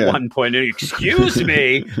vision at one point. And, excuse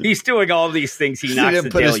me, he's doing all these things. He knocks didn't the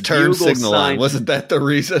put Daily his turn Bugle signal sign. on. Wasn't that the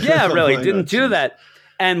reason? Yeah, really, didn't do that.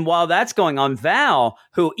 And while that's going on, Val,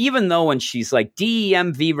 who even though when she's like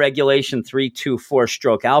DEMV regulation 324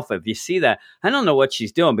 alpha, if you see that, I don't know what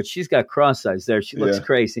she's doing, but she's got cross eyes there. She looks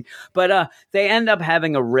crazy. But they end up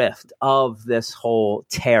having a rift of this whole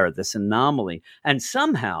tear, this anomaly. And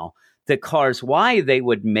somehow the cars, why they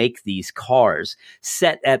would make these cars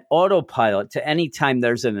set at autopilot to any time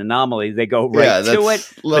there's an anomaly, they go right to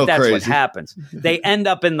it. But that's crazy. What happens. They end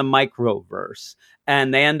up in the microverse.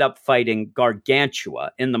 And they end up fighting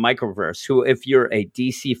Gargantua in the microverse, who, if you're a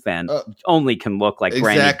DC fan, only can look like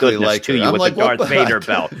Granny Goodness like to you I'm with like, the Darth Vader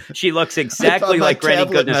belt. She looks exactly like Granny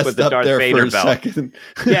Goodness with the Darth Vader belt.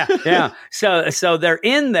 Yeah. So they're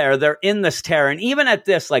in there. They're in this terror. And even at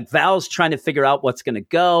this, like Val's trying to figure out what's going to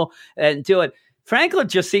go and do it. Franklin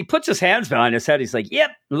he puts his hands behind his head. He's like,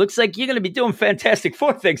 yep, looks like you're going to be doing Fantastic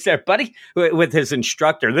Four things there, buddy, with his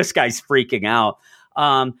instructor. This guy's freaking out.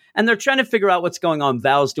 And they're trying to figure out what's going on.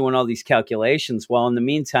 Val's doing all these calculations. Well, in the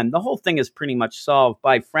meantime, the whole thing is pretty much solved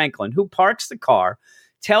by Franklin, who parks the car,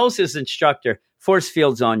 tells his instructor, force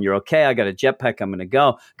field's on, you're okay, I got a jetpack, I'm going to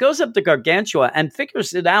go. Goes up to Gargantua and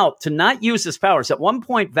figures it out to not use his powers. At one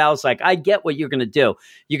point, Val's like, I get what you're going to do.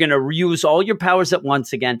 You're going to use all your powers at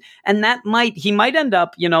once again. And he might end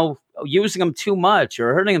up, using them too much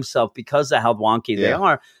or hurting himself because of how wonky they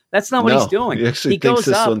are. That's not what he's doing. He goes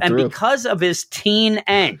up, and because of his teen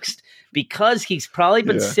angst, because he's probably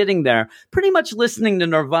been sitting there pretty much listening to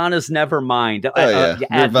Nirvana's Nevermind ad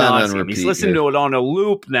nauseum. He's listening to it on a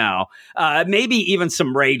loop now. Maybe even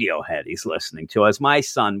some Radiohead he's listening to, as my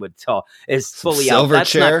son would tell, is fully out.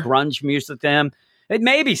 That's not grunge music to him. It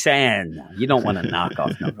may be saying, you don't want to knock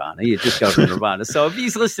off Nirvana. You just go to Nirvana. So if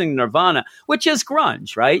he's listening to Nirvana, which is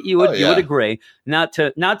grunge, right? You would agree. Not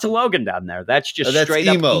to Logan down there. That's just straight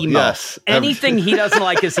up emo. Yes. Anything he doesn't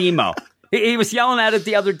like is emo. He was yelling at it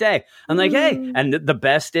the other day. I'm like, hey. And the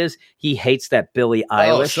best is he hates that Billie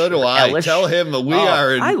Eilish. Oh, so do I. Eilish. Tell him we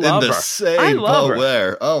are in the same boat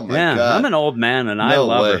there. Oh, my God. I'm an old man, and I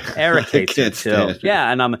love her. Eric hates her, too. Yeah,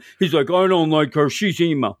 and he's like, I don't like her. She's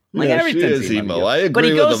emo. I'm like, everything's she is emo. I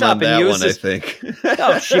agree with him on that one, I think.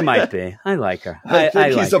 Oh, she might be. I like her. I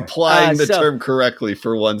think he's applying the term correctly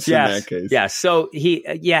for once in that case. Yeah, so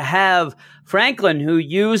you have Franklin, who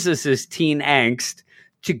uses his teen angst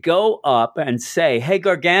to go up and say, hey,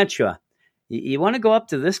 Gargantua, you want to go up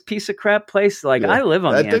to this piece of crap place? Like, I live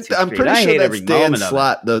on Yancey Street. I'm pretty sure that's Dan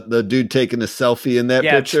Slott, the dude taking a selfie in that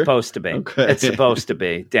picture. It's supposed to be. Okay. It's supposed to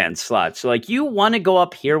be Dan Slott. So, like, you want to go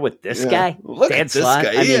up here with this guy? Look Dan at this Slott?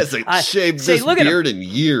 Guy. He hasn't shaved this beard in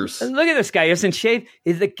years. Look at this guy. He hasn't shaved.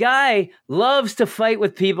 The guy loves to fight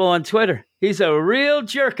with people on Twitter. He's a real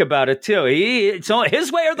jerk about it, too. It's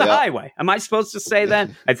his way or the highway. Am I supposed to say that?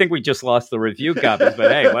 I think we just lost the review copies,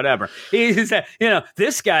 but hey, whatever. He's,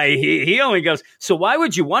 this guy, he only goes, so why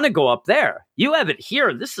would you want to go up there? You have it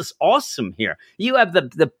here. This is awesome here. You have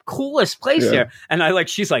the coolest place here. And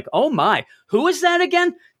she's like, oh my, who is that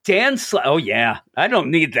again? Dan oh yeah, I don't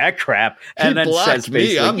need that crap. And then says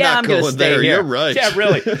me. I'm not going to stay there. Here. You're right. Yeah,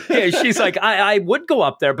 really. Yeah, she's like, I would go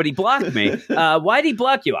up there, but he blocked me. Why'd he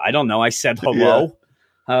block you? I don't know. I said hello.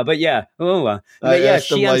 But yeah.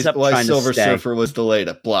 She ends up why trying Silver to stay. Surfer was delayed.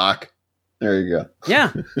 A block. There you go.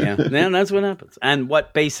 Yeah. Then that's what happens. And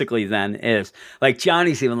what basically then is, like,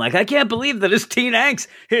 Johnny's even like, I can't believe that his teen angst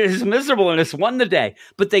is miserable and it's won the day.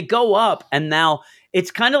 But they go up, and now it's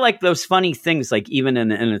kind of like those funny things, like even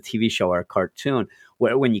in a TV show or a cartoon,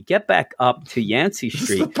 where when you get back up to Yancey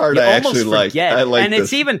Street, the part you I almost actually forget. I like and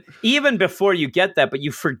this. It's even before you get that, but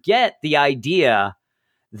you forget the idea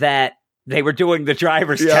that they were doing the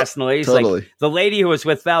driver's test. And like, the lady who was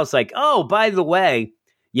with Val's like, oh, by the way,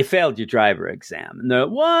 you failed your driver exam. And they're,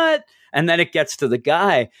 what? And then it gets to the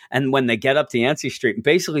guy. And when they get up to Yancey Street, and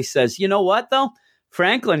basically says, you know what, though?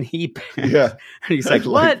 Franklin, he passed. And he's like,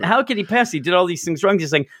 what? How could he pass? He did all these things wrong.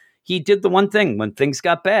 He's like, he did the one thing when things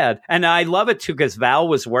got bad. And I love it, too, because Val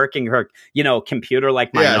was working her, computer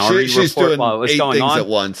like Minority Report while it was going on. At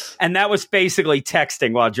once. And that was basically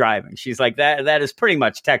texting while driving. She's like, that is pretty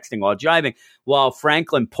much texting while driving, while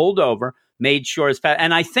Franklin pulled over, made sure his pants.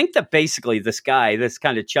 And I think that basically this guy, this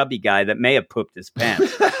kind of chubby guy that may have pooped his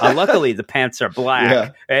pants. Luckily, the pants are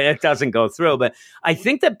black. It doesn't go through. But I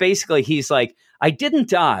think that basically he's like, I didn't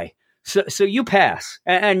die. So you pass.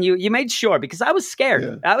 And you made sure, because I was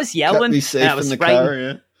scared. I was yelling. Kept me safe and I was in the frightened.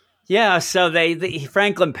 car, Yeah, so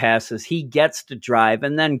Franklin passes. He gets to drive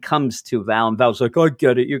and then comes to Val. And Val's like, I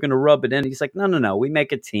get it. You're going to rub it in. He's like, no. We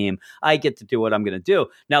make a team. I get to do what I'm going to do.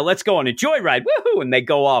 Now let's go on a joyride. Woohoo! And they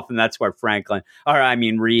go off. And that's where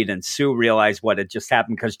Reed and Sue realize what had just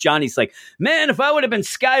happened. Because Johnny's like, man, if I would have been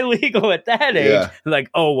Sky Legal at that age, like,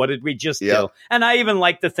 oh, what did we just do? And I even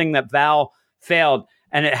like the thing that Val failed,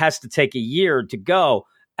 and it has to take a year to go.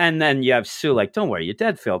 And then you have Sue like, don't worry, your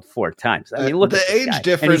dad failed 4 times. I mean, look the at this age guy.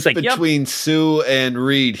 difference like, between Sue and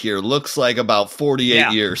Reed here looks like about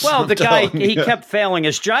 48 years. Well, the guy, he kept failing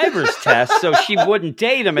his driver's test, so she wouldn't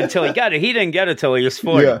date him until he got it. He didn't get it till he was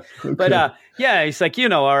 40. Yeah, okay. But he's like,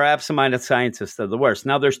 our absent-minded scientists are the worst.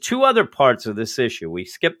 Now, there's 2 other parts of this issue. We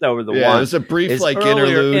skipped over the one. Yeah, there's a brief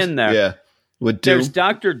interlude in there. Yeah, with Doom. There's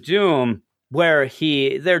Dr. Doom, where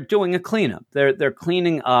they're doing a cleanup. They're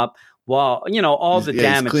cleaning up while all the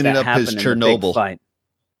damage that happened in the big fight.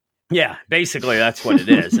 Yeah, basically that's what it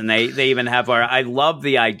is. And they even have I love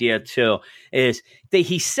the idea too, is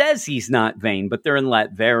he says he's not vain, but they're in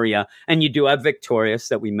Latveria. And you do have Victorious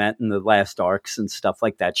that we met in the last arcs and stuff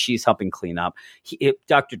like that. She's helping clean up.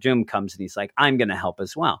 Dr. Doom comes and he's like, I'm going to help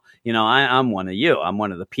as well. I'm one of you. I'm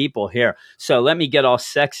one of the people here. So let me get all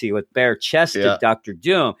sexy with bare-chested Dr.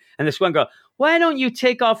 Doom. And this one girl, why don't you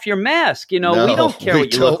take off your mask? We don't care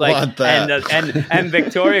what you look like. And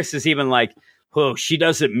Victorious is even like, oh, she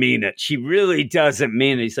doesn't mean it. She really doesn't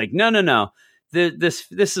mean it. He's like, no.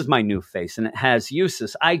 This is my new face, and it has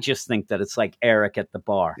uses. I just think that it's like Eric at the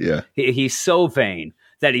bar. Yeah, he's so vain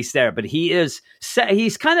that he's there, but he's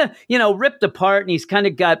kind of ripped apart, and he's kind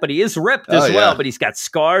of but he is ripped as well. But he's got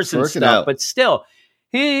scars and stuff. Out. But still,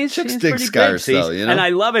 he's pretty scars, big. Though, And I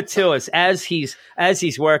love it too. As he's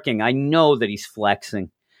working, I know that he's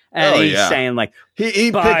flexing. And he's saying like,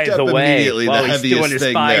 he by the way, while he's doing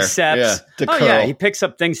his biceps. He picks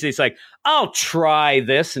up things. And he's like, I'll try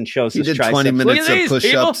this, and shows his triceps. He did 20 minutes of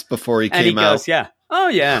push-ups before he came out.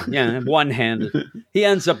 Goes, one-handed. He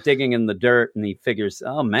ends up digging in the dirt, and he figures,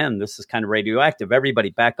 oh man, this is kind of radioactive. Everybody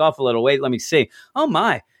back off a little. Wait, let me see. Oh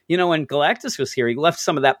my. When Galactus was here, he left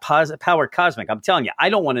some of that power cosmic. I'm telling you, I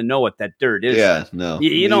don't want to know what that dirt is. Yeah, no.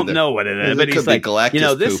 You don't know what it is. But he's like,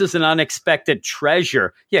 this is an unexpected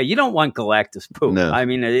treasure. Yeah, you don't want Galactus poop. No. I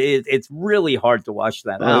mean, it's really hard to wash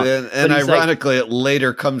that out. And ironically, it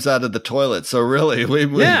later comes out of the toilet. So really, we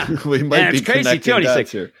might be connecting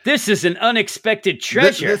dots here. This is an unexpected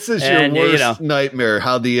treasure. This is your worst nightmare,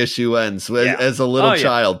 how the issue ends. As a little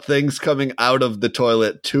child, things coming out of the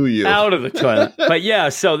toilet to you. Out of the toilet. But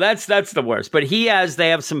so that's the worst. But they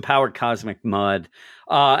have some powered cosmic mud.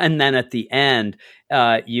 And then at the end,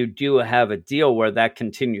 you do have a deal where that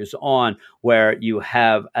continues on, where you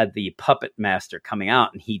have the Puppet Master coming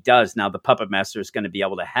out, and he does. Now the Puppet Master is going to be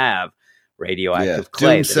able to have radioactive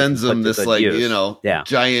clay. Doom sends him this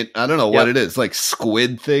giant, I don't know what it is, like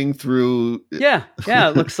squid thing through. Yeah.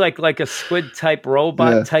 It looks like a squid type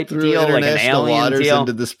robot type deal, like an alien waters deal.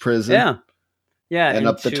 Into this prison. Yeah. And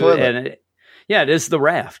up the toilet. It is the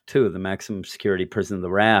Raft, too, the maximum security prison, the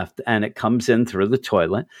Raft. And it comes in through the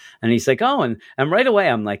toilet. And he's like, oh, and right away,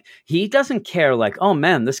 I'm like, he doesn't care, like, oh,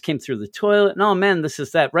 man, this came through the toilet. And, oh, man, this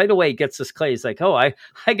is that. Right away, he gets this clay. He's like, oh, I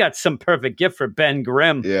got some perfect gift for Ben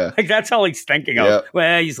Grimm. Yeah. Like, that's all he's thinking of.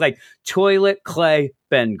 Well, he's like, toilet, clay,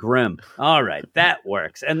 Ben Grimm. All right, that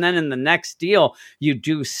works. And then in the next deal, you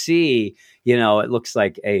do see, it looks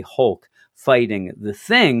like a Hulk fighting the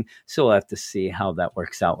Thing. So we'll have to see how that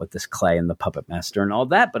works out with this clay and the Puppet Master and all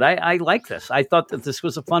that. But I like this. I thought that this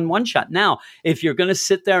was a fun one-shot. Now, if you're going to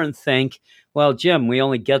sit there and think, well, Jim, we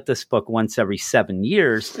only get this book once every 7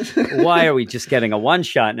 years. Why are we just getting a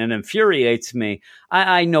one-shot? And it infuriates me.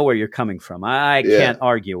 I know where you're coming from. I can't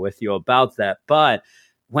argue with you about that. But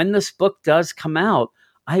when this book does come out,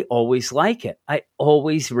 I always like it. I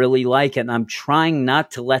always really like it. And I'm trying not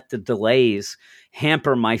to let the delays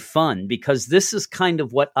hamper my fun, because this is kind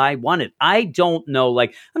of what I wanted. I don't know,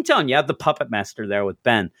 like I'm telling you, I have the Puppet Master there with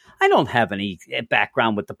Ben. I don't have any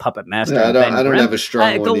background with the Puppet Master. I don't have a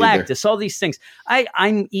strong one Galactus, either. all these things.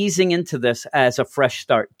 I'm easing into this as a fresh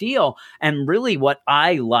start deal, and really what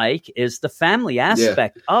I like is the family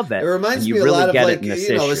aspect of it. It reminds me a lot of like, a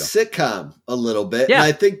sitcom a little bit. Yeah. And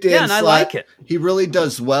I think Dan Slott, I like it. He really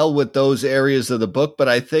does well with those areas of the book, but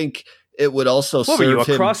I think it would also serve him. Were you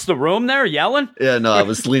across the room there yelling? Yeah, no, I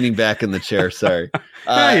was leaning back in the chair. Sorry.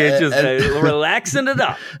 You're just relaxing it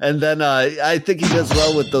up. And then I think he does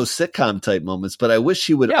well with those sitcom type moments, but I wish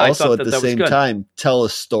he would also at the same time tell a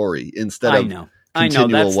story instead of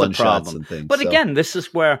continual one shots and things. But again, this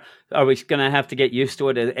is where are we going to have to get used to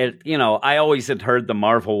it? I always had heard the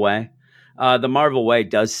Marvel way. The Marvel way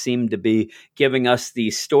does seem to be giving us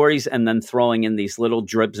these stories and then throwing in these little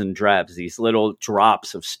dribs and drabs, these little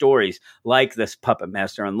drops of stories like this Puppet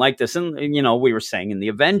Master and like this. And, we were saying in the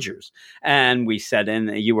Avengers, and we said,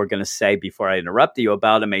 and you were going to say before I interrupted you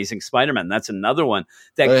about Amazing Spider-Man. That's another one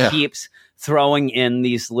that keeps throwing in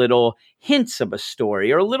these little hints of a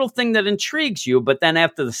story or a little thing that intrigues you. But then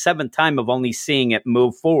after the 7th time of only seeing it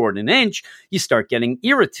move forward an inch, you start getting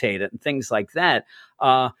irritated and things like that.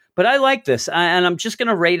 But I like this, and I'm just going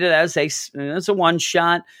to rate it as a one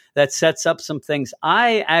shot that sets up some things.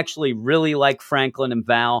 I actually really like Franklin and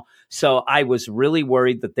Val, so I was really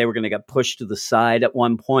worried that they were going to get pushed to the side at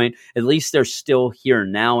one point. At least they're still here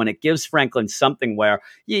now, and it gives Franklin something where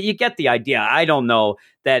you get the idea. I don't know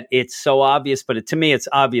that it's so obvious, but to me, it's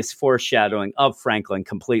obvious foreshadowing of Franklin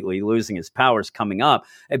completely losing his powers coming up,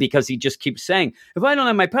 because he just keeps saying, if I don't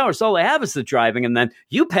have my powers, all I have is the driving, and then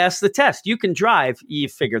you pass the test, you can drive. You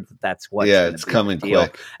figured that's what. Yeah, it's coming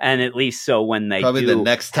quick. And at least so when they probably the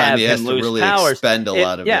next time he has to really expend a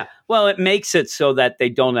lot of it. Yeah. Well, it makes it so that they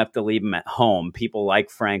don't have to leave him at home. People like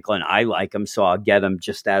Franklin. I like him, so I'll get him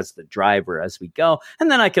just as the driver as we go. And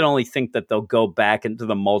then I can only think that they'll go back into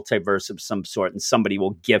the multiverse of some sort, and somebody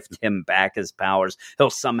will gift him back his powers. He'll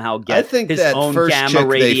somehow get his own gamma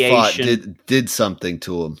radiation. They fought did something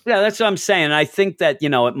to him. Yeah, that's what I'm saying. I think that,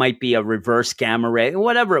 it might be a reverse gamma ray,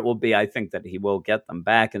 whatever it will be. I think that he will get them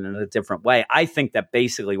back in a different way. I think that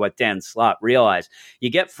basically what Dan Slott realized, you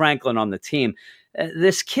get Franklin on the team.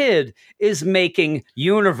 This kid is making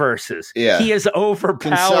universes. Yeah. He is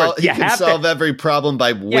overpowered. He can solve every problem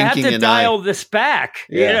by winking an eye. You have to dial this back.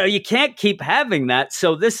 Yeah. You can't keep having that.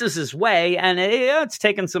 So this is his way, and it's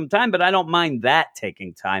taken some time, but I don't mind that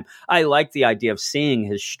taking time. I like the idea of seeing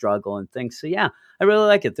his struggle and things. So yeah, I really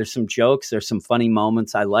like it. There's some jokes. There's some funny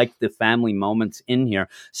moments. I like the family moments in here.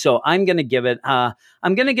 So I'm going to give it an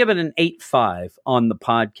 8.5 on the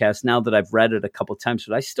podcast now that I've read it a couple times,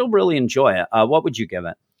 but I still really enjoy it. What would you give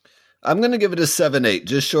it? I'm going to give it a 7.8,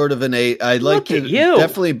 just short of an 8. I like it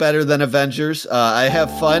definitely better than Avengers. I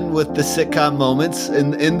have fun with the sitcom moments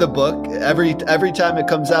in the book. Every time it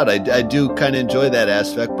comes out, I do kind of enjoy that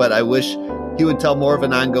aspect, but I wish he would tell more of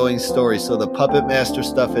an ongoing story. So the Puppet Master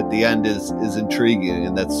stuff at the end is intriguing,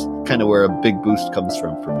 and that's kind of where a big boost comes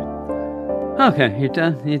from for me. Okay, you're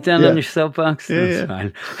done? You're done on your soapbox? That's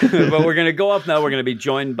fine. But we're going to go up now. We're going to be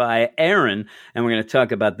joined by Aaron, and we're going to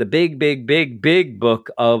talk about the big book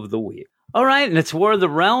of the week. All right, and it's War of the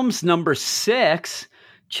Realms, number 6,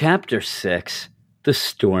 chapter 6. The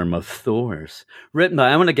Storm of Thors. Written by,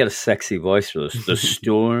 I want to get a sexy voice for this. The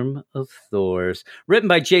Storm of Thors. Written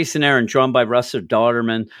by Jason Aaron, drawn by Russell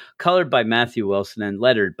Dauterman, colored by Matthew Wilson, and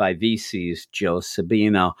lettered by VC's Joe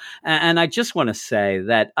Sabino. And I just want to say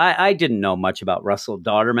that I didn't know much about Russell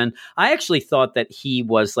Dauterman. I actually thought that he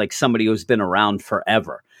was like somebody who's been around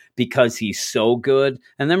forever, because he's so good,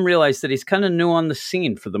 and then realized that he's kind of new on the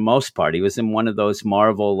scene for the most part. He was in one of those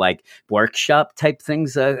Marvel like workshop type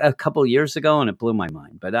things a couple years ago, and it blew my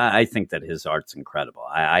mind. But I think that his art's incredible.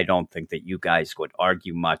 I don't think that you guys would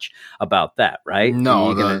argue much about that, right?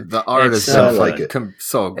 No, the art is so good.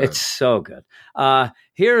 So good. It's so good.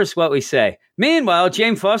 Here's what we say. Meanwhile,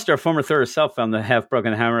 Jane Foster, former Thor herself, found the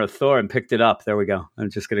half-broken hammer of Thor and picked it up. There we go.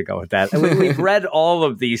 I'm just going to go with that. We've read all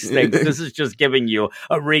of these things. This is just giving you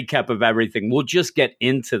a recap of everything. We'll just get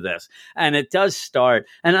into this. And it does start.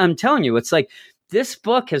 And I'm telling you, it's like, this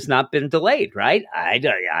book has not been delayed, right? I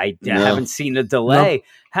haven't seen a delay. No.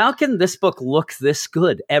 How can this book look this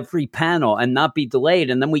good, every panel, and not be delayed?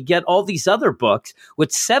 And then we get all these other books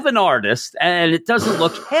with 7 artists, and it doesn't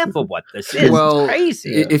look half of what this is. Well, it's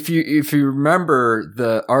crazy. If you remember,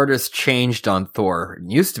 the artist changed on Thor.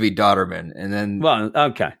 It used to be Dauterman, and then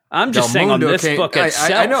okay. I'm just saying on this book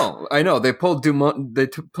itself. I know. They pulled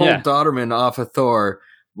Dauterman off of Thor.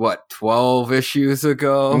 What, 12 issues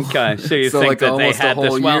ago? Okay, so you think like that they had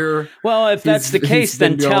this year? Well, if that's the case,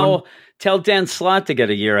 then tell Dan Slott to get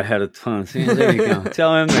a year ahead of time. See, there you go.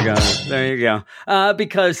 Tell him to go. There you go.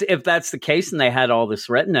 Because if that's the case and they had all this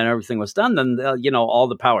written and everything was done, then, all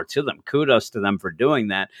the power to them. Kudos to them for doing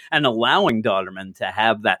that and allowing Dauterman to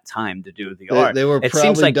have that time to do the art. They were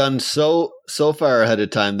probably done so far ahead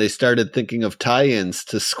of time. They started thinking of tie-ins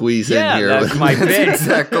to squeeze in here. Yeah, that's my thing.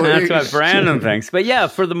 Exactly. That's what Brandon thinks. But yeah,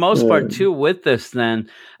 for the most part, too, with this, then,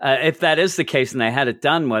 if that is the case and they had it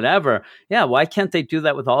done, whatever, why can't they do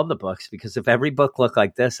that with all the books? Because if every book looked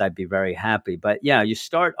like this, I'd be very happy. But yeah, you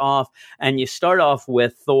start off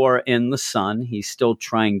with Thor in the sun. He's still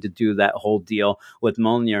trying to do that whole deal with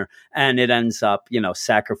Mjolnir, and it ends up,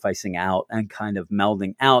 sacrificing out and kind of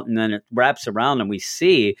melding out. And then it wraps around and we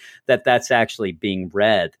see that that's actually being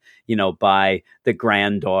read, by the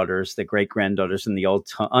granddaughters, the great-granddaughters in the old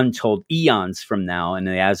untold eons from now in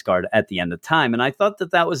the Asgard at the end of time. And I thought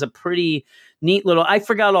that was a pretty neat little, I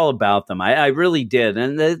forgot all about them. I really did.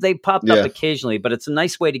 And they popped up occasionally, but it's a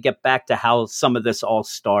nice way to get back to how some of this all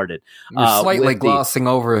started. You're slightly glossing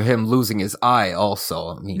over him losing his eye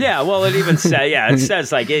also. I mean. Yeah, well, it even says, it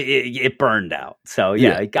says like it burned out. So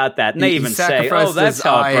I got that. And they even say, that's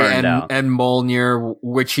how it burned out. And Mjolnir,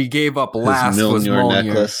 which he gave up last, was Mjolnir.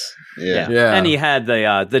 Necklace. Yeah. And he had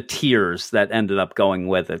the tears that ended up going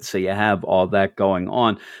with it. So you have all that going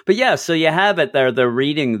on. But yeah, so you have it there. They're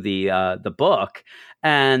reading the book.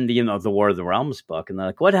 And, the War of the Realms book. And they're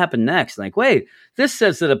like, what happened next? And like, wait, this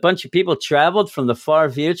says that a bunch of people traveled from the far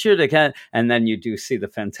future to and then you do see the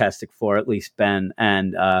Fantastic Four, at least Ben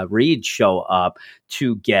and Reed show up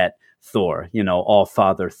to get Thor,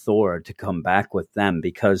 All-Father Thor, to come back with them,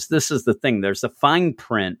 because this is the thing. There's a fine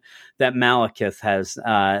print that Malekith has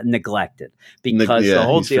neglected, because the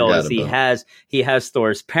whole deal is he has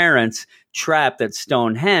Thor's parents trapped at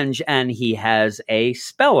Stonehenge, and he has a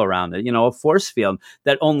spell around it, a force field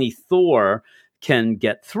that only Thor can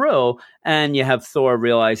get through. And you have Thor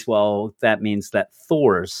realize, well, that means that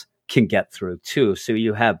Thor's can get through too. So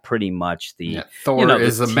you have pretty much Thor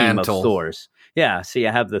is a mantle of Thor's. Yeah, so you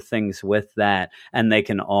have the things with that, and they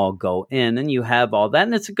can all go in, and you have all that,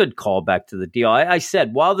 and it's a good callback to the deal. I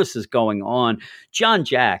said, while this is going on, John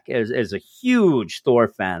Jack is a huge Thor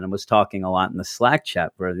fan and was talking a lot in the Slack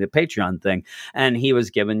chat for the Patreon thing, and he was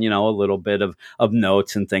given, a little bit of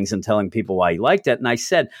notes and things and telling people why he liked it. And I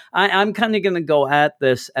said, I'm kind of going to go at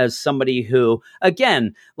this as somebody who,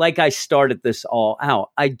 again, like I started this all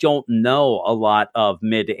out, I don't know a lot of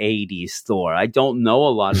mid-'80s Thor. I don't know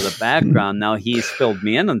a lot of the background. Now, he's filled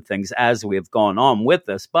me in on things as we have gone on with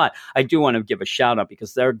this, but I do want to give a shout out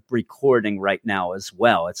because they're recording right now as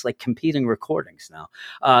well. It's like competing recordings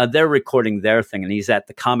now. They're recording their thing, and he's at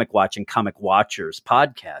the Comic Watch and Comic Watchers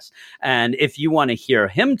podcast. And if you want to hear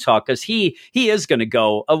him talk, because he is going to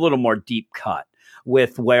go a little more deep cut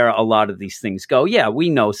with where a lot of these things go. Yeah,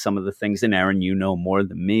 we know some of the things, and Aaron, you know more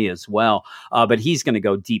than me as well, but he's going to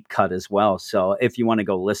go deep cut as well. So if you want to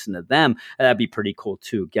go listen to them, that'd be pretty cool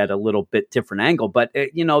to get a little bit different angle. But,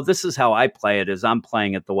 this is how I play it, is I'm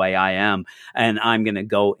playing it the way I am, and I'm going to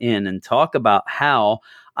go in and talk about how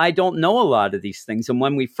I don't know a lot of these things. And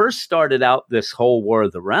when we first started out this whole War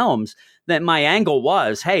of the Realms, that my angle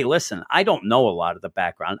was, hey, listen, I don't know a lot of the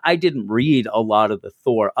background. I didn't read a lot of the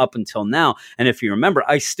Thor up until now. And if you remember,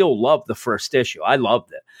 I still loved the first issue. I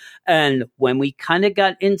loved it. And when we kind of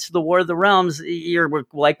got into the War of the Realms,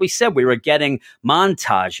 like we said, we were getting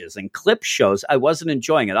montages and clip shows. I wasn't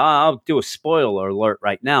enjoying it. I'll do a spoiler alert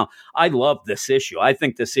right now. I love this issue. I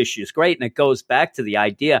think this issue is great. And it goes back to the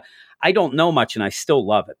idea, I don't know much, and I still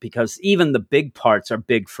love it, because even the big parts are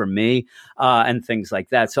big for me and things like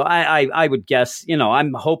that. So I would guess,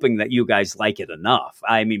 I'm hoping that you guys like it enough.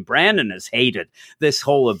 I mean, Brandon has hated this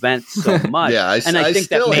whole event so much. Yeah, I think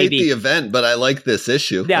still hate the event, but I like this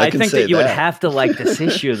issue. Yeah, I think that you would have to like this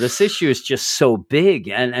issue. This issue is just so big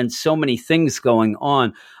and so many things going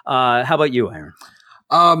on. How about you, Aaron?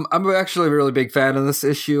 I'm actually a really big fan of this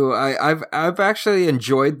issue. I've actually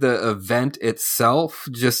enjoyed the event itself,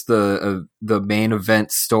 just the main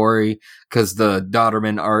event story, because the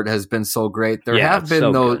Dodderman art has been so great. There have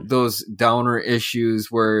been those downer issues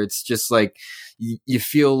where it's just like you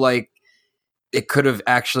feel like it could have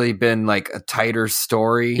actually been like a tighter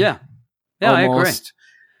story. Yeah, almost. I agree.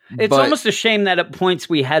 It's almost a shame that at points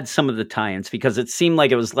we had some of the tie-ins, because it seemed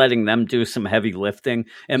like it was letting them do some heavy lifting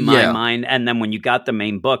in my mind. And then when you got the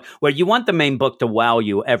main book, where you want the main book to wow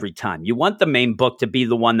you every time, you want the main book to be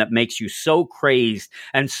the one that makes you so crazed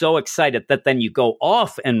and so excited that then you go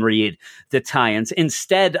off and read the tie-ins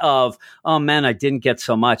instead of, oh man, I didn't get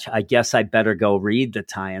so much, I guess I better go read the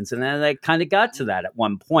tie-ins. And then I kind of got to that at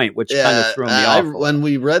one point, which kind of threw me off. When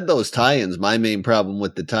we read those tie-ins, my main problem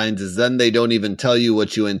with the tie-ins is then they don't even tell you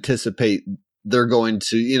what you anticipate they're going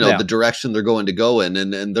to, the direction they're going to go in,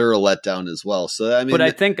 and they're a letdown as well. So I mean, but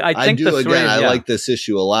I think I like this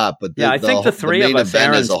issue a lot. But I think the three of us,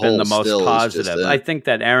 Aaron's been the most positive. I think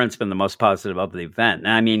that Aaron's been the most positive of the event.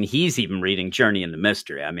 I mean, he's even reading Journey into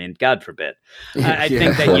Mystery. I mean, God forbid. I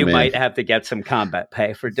think that you might have to get some combat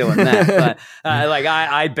pay for doing that. But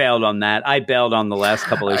I bailed on that. I bailed on the last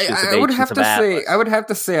couple issues of Agents of Atlas. I would have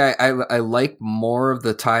to say I like more of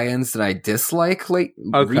the tie-ins than I dislike.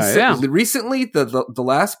 Recently, the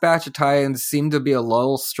last batch of tie-ins seemed to be a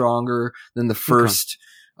little stronger than the first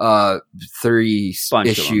 3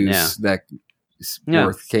 issues that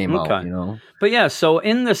Worth came out. But so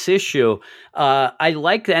in this issue, I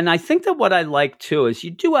like that, and I think that what I like too is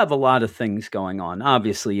you do have a lot of things going on.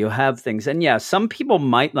 Obviously, you have things, and some people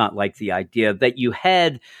might not like the idea that you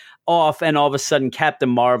head off and all of a sudden Captain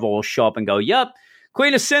Marvel will show up and go, "Yep,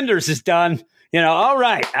 Queen of Cinders is done." All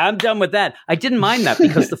right, I'm done with that. I didn't mind that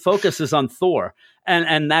because the focus is on Thor.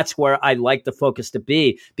 And that's where I like the focus to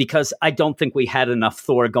be, because I don't think we had enough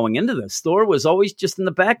Thor going into this. Thor was always just in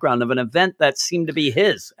the background of an event that seemed to be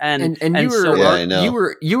his. And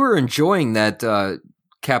you were enjoying that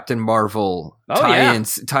Captain Marvel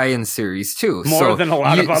tie-in series too. More than a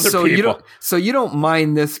lot of other people. You don't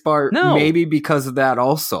mind this part, maybe because of that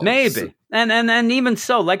also. Maybe. And even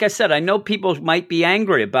so, like I said, I know people might be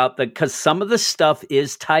angry about because some of the stuff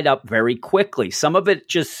is tied up very quickly. Some of it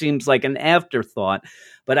just seems like an afterthought.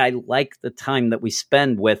 But I like the time that we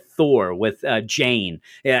spend with Thor, with Jane,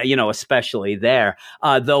 especially there.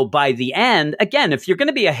 Though by the end, again, if you're going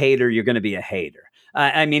to be a hater, you're going to be a hater.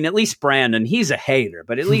 I mean, at least Brandon, he's a hater,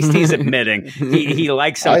 but at least he's admitting he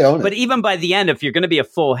likes him. But even by the end, if you're going to be a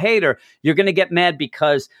full hater, you're going to get mad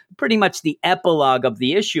because pretty much the epilogue of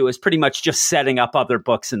the issue is pretty much just setting up other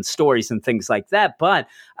books and stories and things like that. But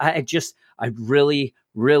I really,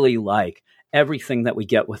 really like everything that we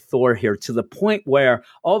get with Thor here, to the point where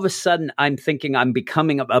all of a sudden I'm thinking I'm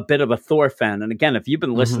becoming a bit of a Thor fan. And again, if you've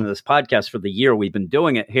been listening to this podcast for the year we've been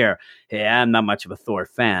doing it here, I'm not much of a Thor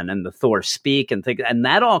fan, and the Thor speak and things, and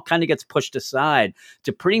that all kind of gets pushed aside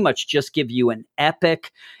to pretty much just give you an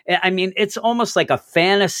epic. I mean, it's almost like a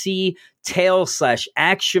fantasy tale /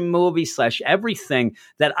 action movie / everything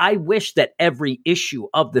that I wish that every issue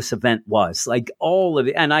of this event was like, all of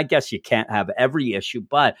it. And I guess you can't have every issue,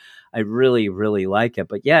 but I really, really like it.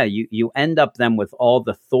 But yeah, you end up then with all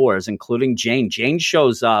the Thors, including Jane. Jane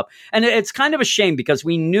shows up, and it's kind of a shame because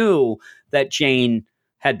we knew that Jane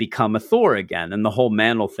had become a Thor again, and the whole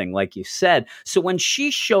mantle thing, like you said. So when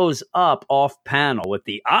she shows up off panel with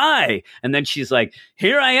the eye, and then she's like,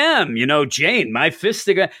 here I am, Jane, my fist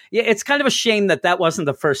again. Yeah, it's kind of a shame that wasn't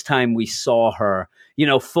the first time we saw her,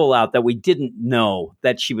 full out, that we didn't know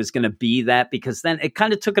that she was going to be that, because then it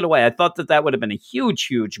kind of took it away. I thought that would have been a huge,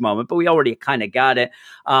 huge moment, but we already kind of got it.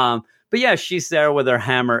 But yeah, she's there with her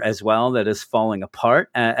hammer as well that is falling apart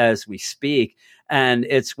as we speak. And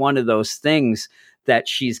it's one of those things that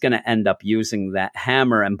she's going to end up using that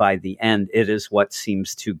hammer. And by the end, it is what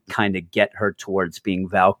seems to kind of get her towards being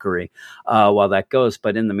Valkyrie while that goes.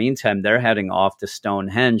 But in the meantime, they're heading off to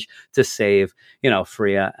Stonehenge to save,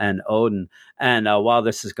 Freya and Odin. And while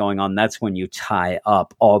this is going on, that's when you tie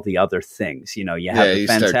up all the other things. You have the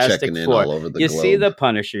Fantastic Four. You see the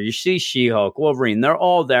Punisher. You see She-Hulk, Wolverine. They're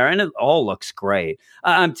all there, and it all looks great.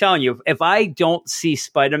 I'm telling you, if I don't see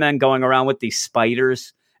Spider-Man going around with these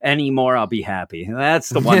spiders anymore, I'll be happy. That's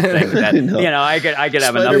the one thing that I could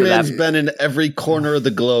have enough of that. Spider-Man's been in every corner of the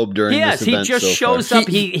globe during this event. He just shows up.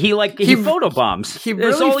 He photobombs.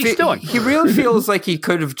 That's all he's doing. He really feels like he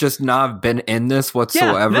could have just not been in this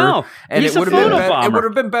whatsoever. Yeah, no, and it would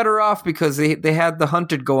have been better off because they had the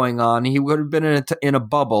Hunted going on. He would have been in a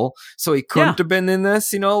bubble, so he couldn't have been in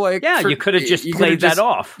this. You could have just played that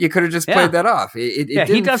off. You could have just played that off.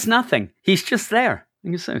 He does nothing. He's just there. You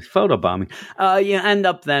can say photobombing. You end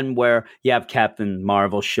up then where you have Captain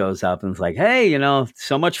Marvel shows up and is like, hey,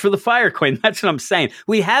 so much for the Fire Queen. That's what I'm saying.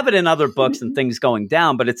 We have it in other books and things going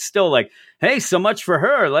down, but it's still like, hey, so much for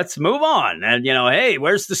her. Let's move on. And, hey,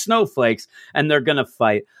 where's the snowflakes? And they're going to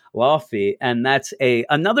fight Laufey, and that's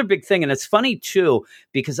another big thing. And it's funny too,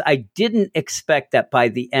 because I didn't expect that by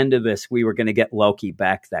the end of this we were going to get Loki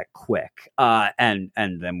back that quick, and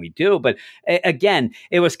then we do. But again,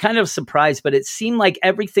 it was kind of a surprise. But it seemed like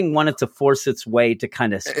everything wanted to force its way to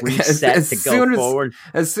kind of reset to go forward.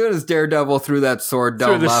 As soon as Daredevil threw that sword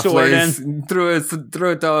down Laufey's,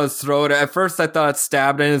 threw it down his throat. At first, I thought it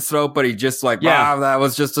stabbed in his throat, but he just wow, that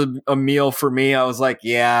was just a meal for me. I was like,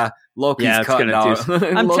 yeah. Loki's cutting out.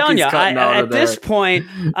 I'm telling you, at this point,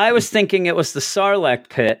 I was thinking it was the Sarlacc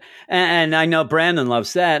pit, and I know Brandon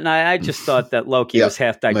loves that, and I just thought that Loki was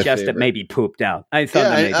half digested, maybe pooped out. I thought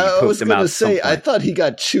that maybe I pooped him out. I thought he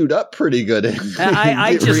got chewed up pretty good.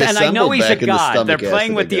 I know he's a god. They're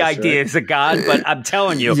playing with the idea he's a god, but I'm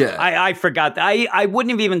telling you, I forgot. I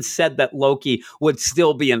wouldn't have even said that Loki would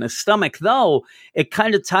still be in his stomach, though. It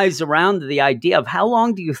kind of ties around to the idea of how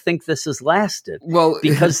long do you think this has lasted? Well,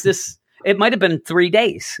 because it might have been 3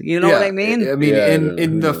 days. You know what I mean? I mean,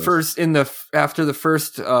 after the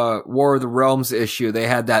first War of the Realms issue, they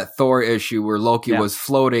had that Thor issue where Loki was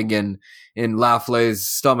floating in Laufey's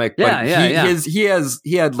stomach. But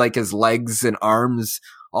he had like his legs and arms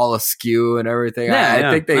all askew and everything.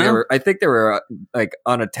 I think they were like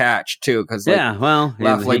unattached too, because he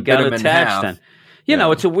got attached then.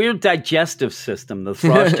 It's a weird digestive system the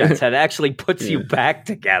Frost Giants had. Actually puts you back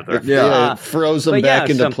together. It froze them back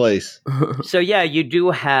into place. So, you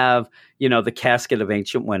do have, the Casket of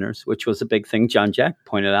Ancient Winners, which was a big thing. John Jack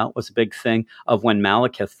pointed out was a big thing of when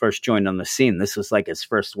Malekith first joined on the scene. This was like his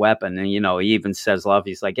first weapon. And, he even says,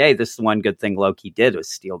 he's like, hey, this is the one good thing Loki did was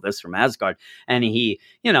steal this from Asgard. And he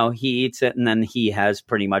eats it, and then he has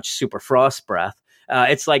pretty much super frost breath.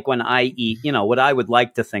 It's like when I eat, what I would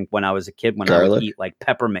like to think when I was a kid, when I would eat like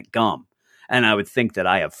peppermint gum. and I would think that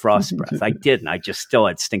I have frost breath. I didn't. I just still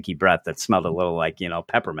had stinky breath that smelled a little like,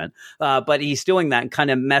 peppermint. But he's doing that and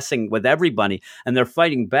kind of messing with everybody, and they're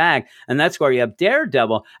fighting back. And that's where you have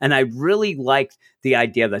Daredevil. And I really liked the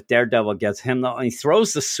idea that Daredevil gets him, and he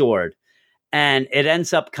throws the sword. And it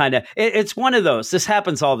ends up kind of, it's one of those, this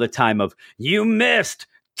happens all the time of, you missed.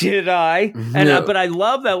 Did I? And but I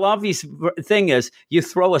love that Luffy's thing is you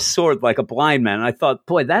throw a sword like a blind man. And I thought,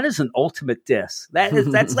 boy, that is an ultimate diss.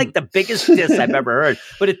 That's like the biggest diss I've ever heard.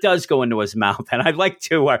 But it does go into his mouth, and I like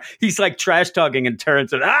to where he's like trash talking and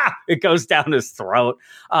turns and it goes down his throat.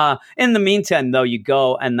 In the meantime, though, you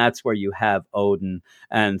go, and that's where you have Odin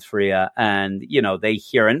and Freya, and they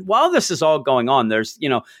hear. And while this is all going on, there's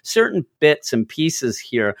certain bits and pieces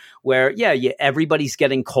here where everybody's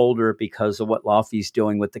getting colder because of what Luffy's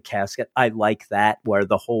doing with the casket. I like that, where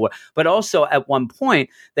but also at one point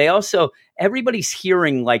everybody's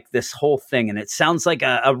hearing like this whole thing, and it sounds like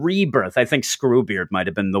a rebirth. I think Screwbeard might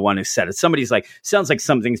have been the one who said it. Somebody's like, sounds like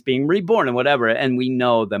something's being reborn and whatever. And we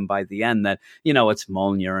know then by the end that, it's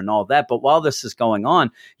Mjolnir and all that. But while this is going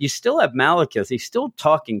on, you still have Malekith. He's still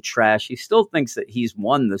talking trash. He still thinks that he's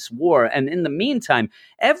won this war. And in the meantime,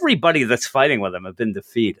 everybody that's fighting with him have been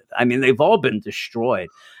defeated. I mean, they've all been destroyed.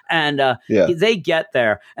 And they get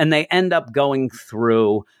there, and they end up going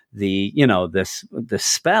through the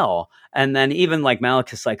spell, and then even like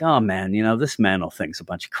Malekith's like, oh man, this Mantle thing's a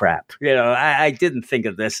bunch of crap. I didn't think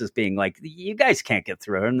of this as being like, you guys can't get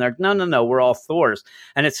through it. And they're no, we're all Thors.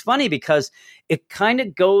 And it's funny because it kind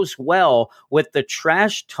of goes well with the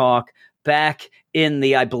trash talk back in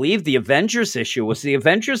I believe the Avengers issue. Was the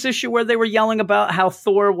Avengers issue where they were yelling about how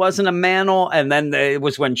Thor wasn't a mantle, and then it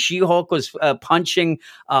was when She-Hulk was punching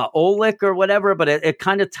Oleg or whatever, but it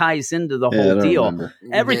kind of ties into the whole deal. Remember.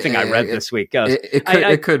 Everything I read this week goes.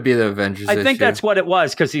 It could be the Avengers issue. I think that's what it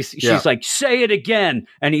was, because she's like, say it again,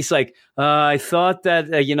 and he's like, I thought that,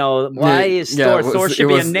 why is Thor? Thor should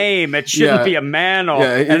be a name. It shouldn't be a mantle.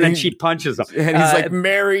 Yeah, and then she punches him. And he's like,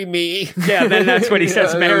 marry me. Yeah, then that's what he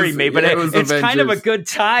says, marry me. But it's kind of a good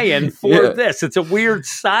tie-in for this. It's a weird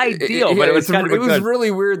side deal, but it was kind of it was really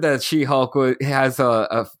weird that She-Hulk has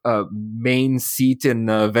a main seat in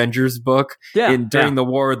the Avengers book during the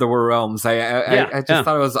War of the Realms. I just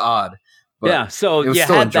thought it was odd. So you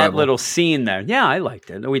had that little scene there. Yeah, I liked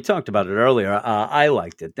it. We talked about it earlier. I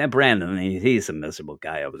liked it. And Brandon, he's a miserable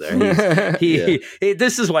guy over there. He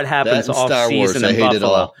this is what happens off season in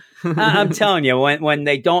Buffalo. I'm telling you, when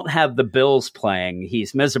they don't have the Bills playing,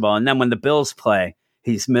 he's miserable. And then when the Bills play,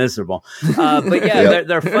 he's miserable. But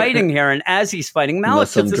they're fighting here. And as he's fighting,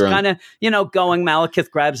 Malekith is kind of, going.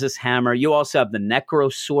 Malekith grabs his hammer. You also have the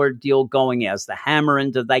Necro sword deal going. He has the hammer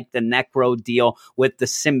into like the Necro deal with the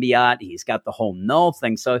symbiote. He's got the whole null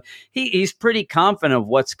thing. So he's pretty confident of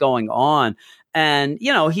what's going on. And,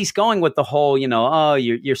 he's going with the whole, oh,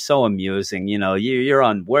 you're so amusing, you're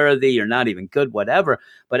unworthy, you're not even good, whatever.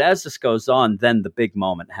 But as this goes on, then the big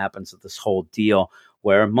moment happens with this whole deal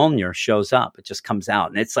where Mjolnir shows up. It just comes out,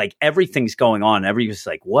 and it's like everything's going on. Everybody's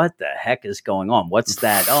like, what the heck is going on? What's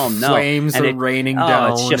that? Oh, no. Flames are raining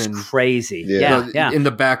down. It's just crazy. Yeah. In the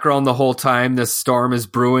background the whole time, this storm is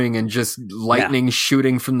brewing and just lightning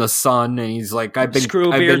shooting from the sun. And he's like,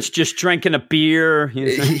 Screwbeard's just drinking a beer.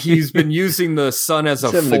 He's been using the sun as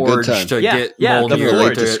a forge to get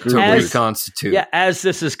Mjolnir to reconstitute. Yeah, as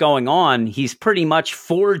this is going on, he's pretty much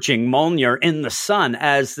forging Mjolnir in the sun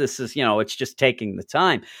as this is, it's just taking the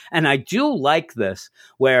time. And I do like this,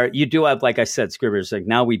 where you do have, like I said, Screwbeard's like,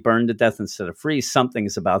 now we burn to death instead of freeze. Something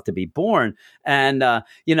is about to be born. And,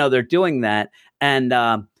 they're doing that. And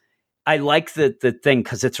I like the thing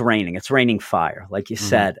because it's raining fire, like you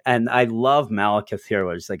said. And I love Malekith here,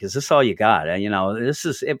 where he's like, is this all you got?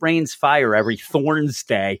 It rains fire every Thorns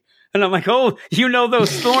Day. And I'm like, oh,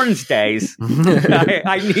 those Thorns days.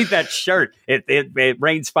 I need that shirt. It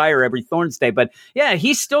rains fire every Thorns Day. But yeah,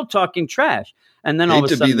 he's still talking trash. And then all of a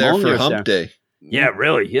sudden, to be there for Hump Day. Yeah,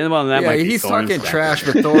 really. He's talking trash,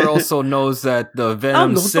 but Thor also knows that the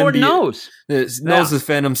Venom symbiote. Thor knows the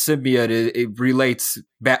Venom symbiote. It relates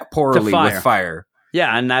poorly with fire.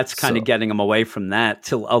 Yeah, and that's kind of getting him away from that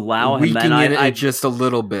to allow him. Weakening it just a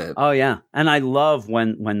little bit. Oh yeah, and I love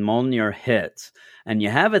when Mjolnir hits. And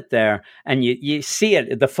you have it there, and you see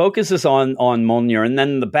it. The focus is on Mjolnir, and then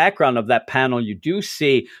in the background of that panel, you do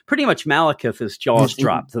see pretty much Malekith's jaws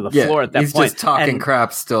drop to the floor at that point. He's just talking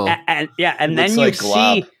crap still. And then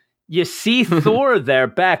you see Thor there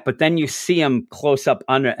back, but then you see him close up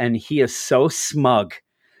under, and he is so smug.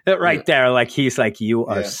 Right there, like he's like, you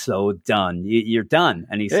are so done. You're done.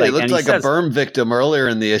 And he's like, he looked like a burn victim earlier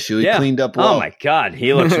in the issue. He cleaned up well. Oh my God,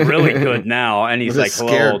 he looks really good now. And he's like,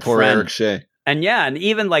 scared hello, poor friend. Eric Shea. And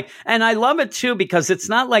even like, and I love it too, because it's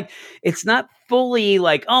not fully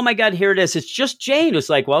like, oh my God, here it is. It's just Jane who's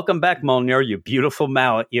like, welcome back, Mjolnir, you beautiful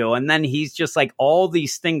mallet, you. And then he's just like all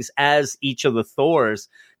these things as each of the Thors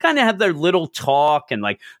kind of have their little talk and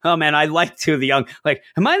like, oh man, I like to the young, like,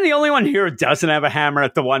 am I the only one here who doesn't have a hammer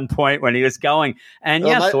at the one point when he was going? And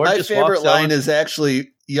Thor my just favorite line is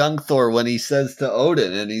actually young Thor when he says to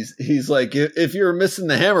Odin, and he's like, if you're missing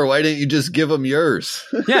the hammer, why didn't you just give him yours?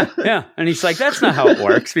 yeah. And he's like, that's not how it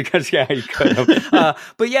works, because he could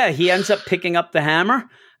have. But he ends up picking up the hammer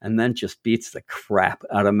and then just beats the crap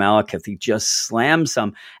out of Malekith. He just slams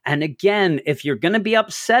him. And again, if you're going to be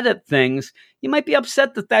upset at things, you might be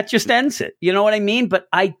upset that just ends it. You know what I mean? But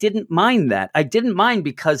I didn't mind that. I didn't mind,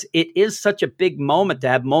 because it is such a big moment to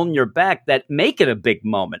have Mjolnir back, that make it a big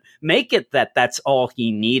moment. Make it that's all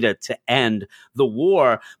he needed to end the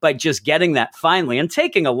war, by just getting that finally and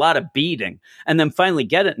taking a lot of beating and then finally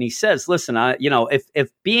get it. And he says, listen,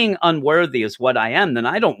 if being unworthy is what I am, then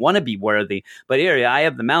I don't want to be worthy. But here, I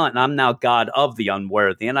have the mallet and I'm now God of the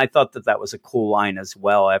unworthy. And I thought that was a cool line as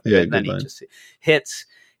well. Then he just hits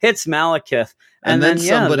Malekith. And then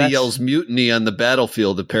somebody yells mutiny on the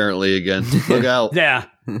battlefield, apparently, again. Look out. Yeah.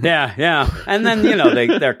 And then,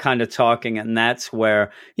 they're kind of talking, and that's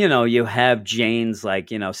where, you have Jane's like,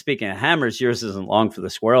 speaking of hammers, yours isn't long for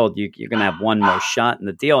this world. You're going to have one more shot in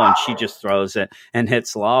the deal. And she just throws it and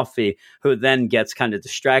hits Laufey, who then gets kind of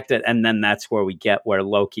distracted. And then that's where we get where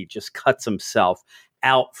Loki just cuts himself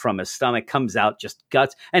out from his stomach, comes out just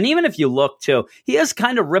guts. And even if you look too, he is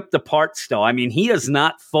kind of ripped apart still. I mean, he is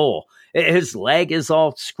not full. His leg is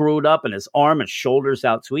all screwed up and his arm and shoulders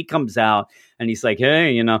out. So he comes out and he's like,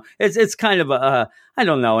 hey, it's kind of I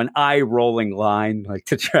don't know, an eye rolling line, like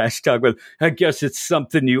to trash talk with, I guess it's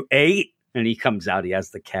something you ate. And he comes out, he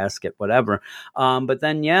has the casket, whatever. But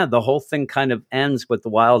then, the whole thing kind of ends with the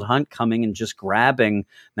Wild Hunt coming and just grabbing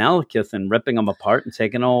Malekith and ripping him apart and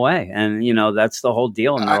taking him away. And, that's the whole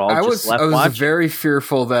deal. And they're all left watching. I was very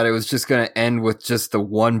fearful that it was just going to end with just the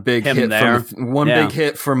one big hit big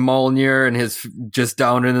hit from Mjolnir and his just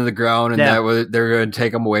down into the ground, and that they're going to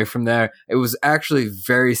take him away from there. It was actually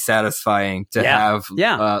very satisfying to have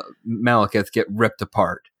Malekith get ripped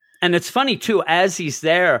apart. And it's funny, too, as he's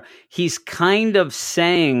there, he's kind of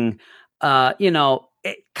saying, kind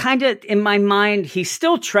of in my mind, he's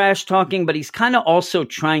still trash talking, but he's kind of also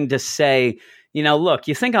trying to say, look,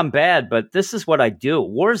 you think I'm bad, but this is what I do.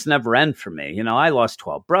 Wars never end for me. I lost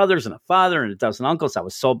 12 brothers and a father and a dozen uncles. I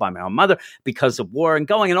was sold by my own mother because of war and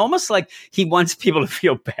going. And almost like he wants people to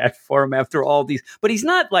feel bad for him after all these. But he's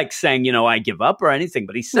not like saying, I give up or anything.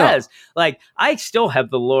 But he says, I still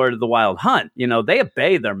have the Lord of the Wild Hunt. They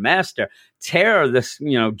obey their master. Tear this,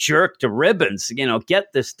 jerk to ribbons,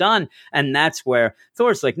 get this done. And that's where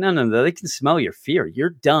Thor's like, no, they can smell your fear. You're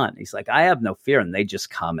done. He's like, I have no fear. And they just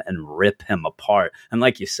come and rip him apart. And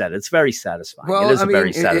like you said, it's very satisfying. Well, it is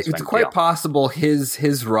very satisfying. It's quite possible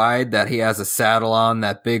his ride that he has a saddle on,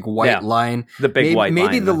 that big white lion. The big white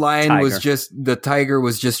lion. Maybe the lion was the tiger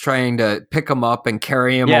was just trying to pick him up and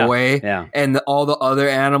carry him away. Yeah. And all the other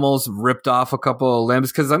animals ripped off a couple of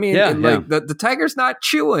limbs. Because, the tiger's not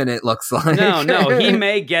chewing, it looks like. No, he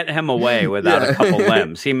may get him away without a couple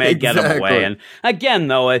limbs. He may get him away. And again,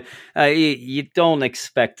 though, you don't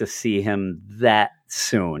expect to see him that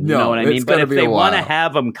soon. You know what I mean? But if they want to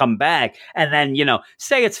have him come back, and then,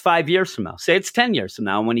 say it's 5 years from now, say it's 10 years from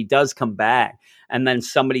now, and when he does come back, and then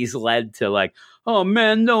somebody's led to like, oh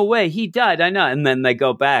man, no way, he died. I know. And then they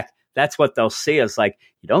go back. That's what they'll see is like,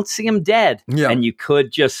 you don't see him dead. Yeah. And you could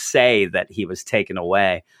just say that he was taken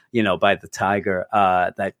away, by the tiger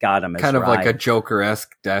that got him. Kind of like a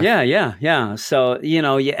Joker-esque death. Yeah. So,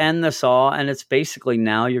 you end this all, and it's basically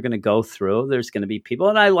now you're going to go through. There's going to be people.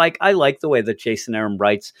 And I like the way that Jason Aaron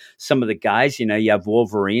writes some of the guys. You have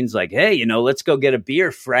Wolverine's like, hey, let's go get a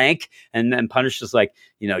beer, Frank. And then Punisher's like,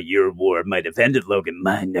 your war might have ended, Logan.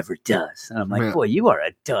 Mine never does. And I'm like, boy, you are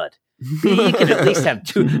a dud. You can at least have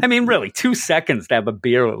 2 seconds to have a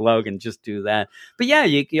beer with Logan. Just do that. But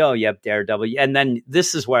you have Daredevil. And then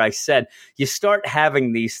this is where I said, you start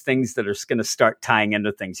having these things that are going to start tying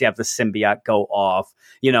into things. You have the symbiote go off.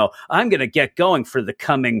 I'm going to get going for the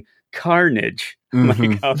coming carnage.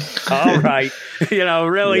 Mm-hmm. Like, all right.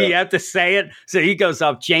 Really, you have to say it. So he goes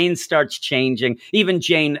off. Jane starts changing. Even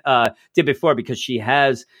Jane did before, because she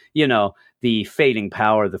has, the fading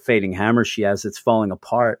power, the fading hammer she has, it's falling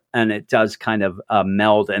apart, and it does kind of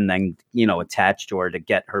meld and then, attach to her to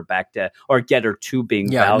get her back to, or get her to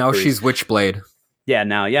being Valkyrie. Now she's Witchblade. Yeah,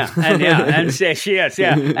 now, and she is,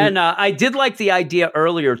 and I did like the idea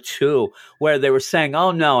earlier too, where they were saying,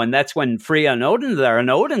 "Oh no," and that's when Freya and Odin are there, and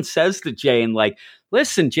Odin says to Jane, like,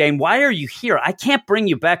 "Listen, Jane, why are you here? I can't bring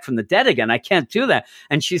you back from the dead again. I can't do that."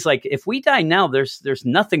 And she's like, "If we die now, there's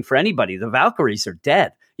nothing for anybody. The Valkyries are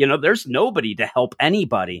dead. There's nobody to help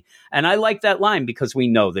anybody." And I like that line because we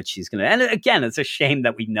know that she's going to. And again, it's a shame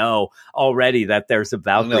that we know already that there's a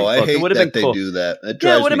Valkyrie book. I hate it would have that been cool. They do that.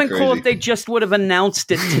 It would have been cool if they just would have announced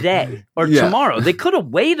it today or tomorrow. They could have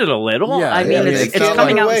waited a little. It's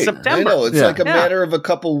coming out in September. I know it's like a matter of a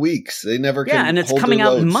couple weeks. They never can. Yeah, and it's coming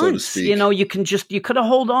out in months. You could have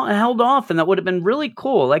held off, and that would have been really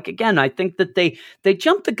cool. Like again, I think that they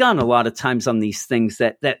jump the gun a lot of times on these things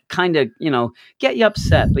that kind of get you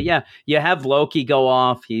upset. But yeah, you have Loki go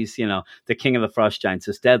off. He's the king of the frost giants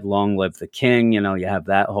is dead. Long live the king. You have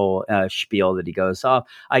that whole spiel that he goes off.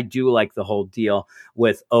 I do like the whole deal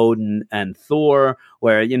with Odin and Thor,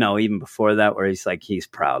 where even before that, where he's like he's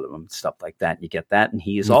proud of him, stuff like that. And you get that, and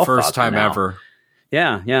he's all first time now. ever.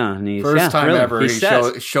 Yeah, and he's first time really, ever.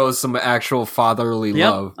 He shows some actual fatherly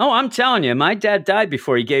love. Oh, I'm telling you, my dad died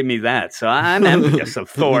before he gave me that, so I'm envious of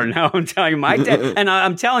Thor. Now I'm telling you, my dad, and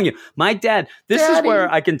I'm telling you, my dad. This Daddy. Is where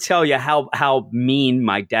I can tell you how mean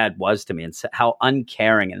my dad was to me, and how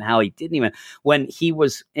uncaring, and how he didn't even when he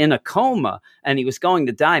was in a coma and he was going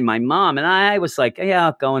to die. My mom and I was like, "Yeah,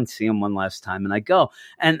 I'll go and see him one last time," and I go,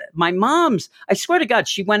 and my mom's. I swear to God,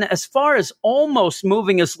 she went as far as almost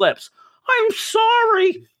moving his lips. "I'm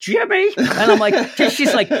sorry, Jimmy." And I'm like,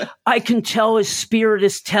 she's like, "I can tell his spirit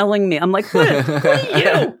is telling me." I'm like, what are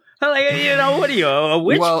you? Like, what are you, a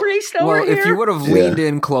witch priest over here? If you would have leaned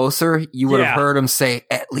in closer, you would have heard him say,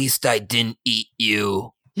 "At least I didn't eat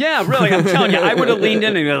you." Yeah, really, I'm telling you, I would have leaned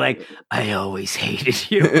in and be like, "I always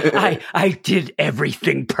hated you. I did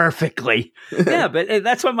everything perfectly." Yeah, but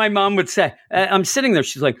that's what my mom would say. I'm sitting there,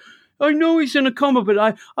 she's like, "I know he's in a coma,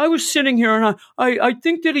 but I was sitting here and I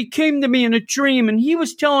think that he came to me in a dream and he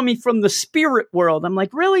was telling me from the spirit world." I'm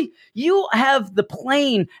like, "Really? You have the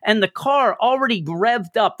plane and the car already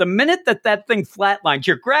revved up. The minute that thing flatlines,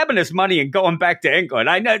 you're grabbing his money and going back to England.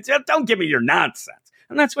 I know. Don't give me your nonsense."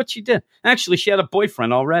 And that's what she did. Actually, she had a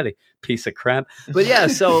boyfriend already. Piece of crap. But yeah,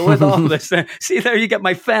 so with all this, see, there you get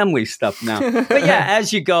my family stuff now. But yeah,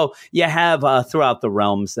 as you go, you have throughout the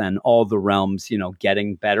realms and all the realms,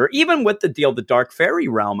 getting better. Even with the deal, the Dark Fairy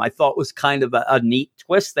realm, I thought was kind of a neat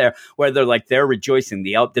twist there, where they're rejoicing.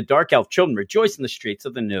 The Dark Elf children rejoice in the streets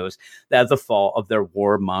of the news that the fall of their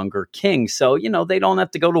warmonger king. So, they don't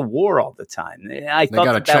have to go to war all the time. I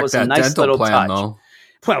thought that was a nice little touch. Though.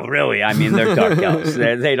 Well, really, I mean, they're dark elves.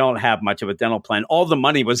 They don't have much of a dental plan. All the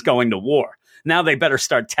money was going to war. Now they better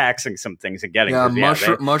start taxing some things and getting.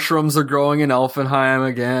 Mushrooms are growing in Elfenheim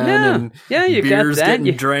again. Yeah, you beer's got that.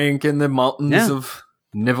 Getting drank in the mountains of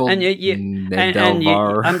Nivell. And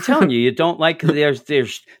I'm telling you, you don't like. There's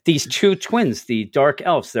these two twins, the dark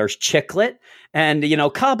elves. There's Chiclet and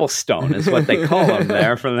Cobblestone is what they call them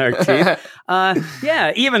there from their teeth.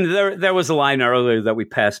 Even there was a line earlier that we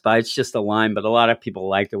passed by. It's just a line, but a lot of people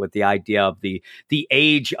liked it with the idea of the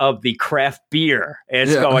age of the craft beer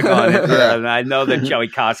is going on. And I know that Joey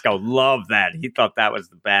Costco loved that. He thought that was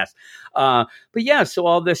the best. But yeah, so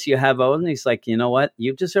all this you have Odin. He's like, "You know what?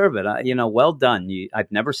 You deserve it. Well done. I've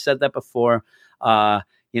never said that before."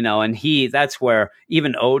 And that's where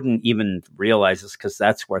even Odin even realizes, because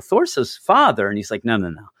that's where Thor's his father. And he's like, no,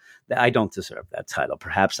 I don't deserve that title.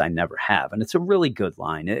 Perhaps I never have. And it's a really good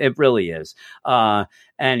line. It really is.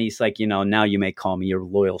 And he's like, now you may call me your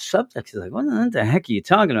loyal subject. He's like, what the heck are you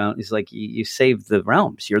talking about? He's like, you saved the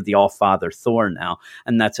realms. You're the all-father Thor now.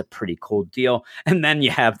 And that's a pretty cool deal. And then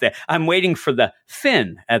you have I'm waiting for the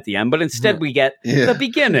fin at the end, but instead we get the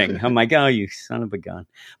beginning. I'm like, oh, you son of a gun.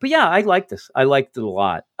 But yeah, I like this. I liked it a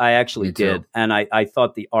lot. I actually did. And I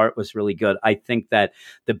thought the art was really good. I think that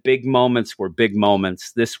the big moments were big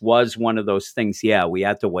moments. This was one of those things. Yeah, we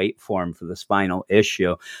had to wait for him for this final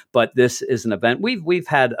issue. But this is an event. We've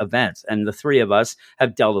had events, and the three of us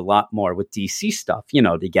have dealt a lot more with DC stuff,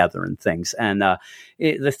 together and things. And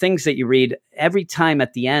the things that you read every time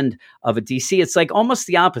at the end of a DC, it's like almost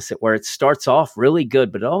the opposite, where it starts off really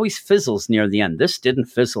good, but it always fizzles near the end. This didn't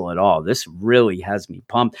fizzle at all. This really has me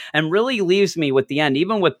pumped and really leaves me with the end,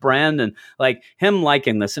 even with Brandon, like him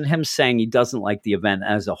liking this and him saying he doesn't like the event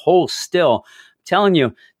as a whole. Still, I'm telling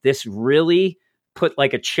you, this really put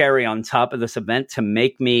like a cherry on top of this event to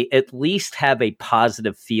make me at least have a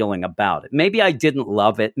positive feeling about it. Maybe I didn't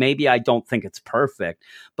love it. Maybe I don't think it's perfect.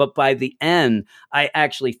 But by the end, I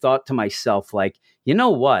actually thought to myself, like, you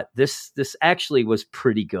know what, this actually was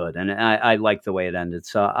pretty good, and I like the way it ended.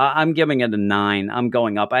 So I'm giving it a 9. I'm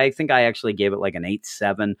going up. I think I actually gave it like an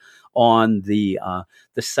 8.7 on the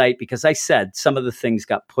site, because I said some of the things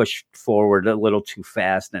got pushed forward a little too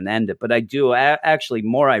fast and ended. But I do actually,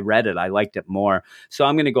 more I read it, I liked it more. So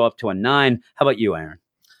I'm going to go up to a 9. How about you, Aaron?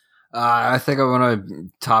 I think I want to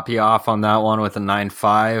top you off on that one with a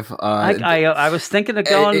 9.5. I was thinking of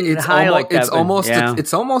going high like that.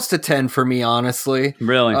 It's almost a 10 for me, honestly.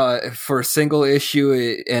 Really? For a single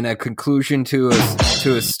issue and a conclusion to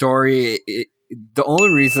a story. The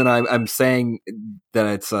only reason I'm saying that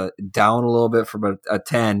it's down a little bit from a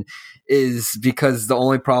 10 is because the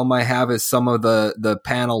only problem I have is some of the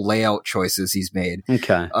panel layout choices he's made.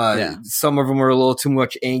 Okay. Some of them are a little too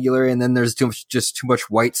much angular, and then there's just too much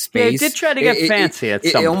white space. Yeah, he did try to get fancy at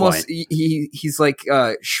some point. He's like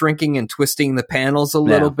shrinking and twisting the panels a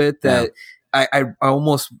little bit. That I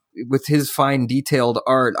almost, with his fine detailed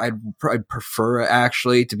art, I'd prefer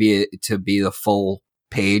actually to be the full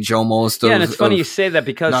page almost. And it's funny you say that,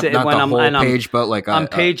 because not when the whole page, but like I'm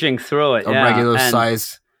paging through it, a regular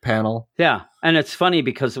size panel. Yeah, and it's funny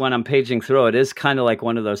because when I'm paging through it, is kind of like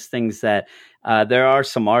one of those things that there are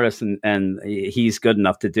some artists, and he's good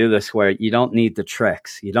enough to do this, where you don't need the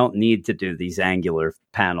tricks, you don't need to do these angular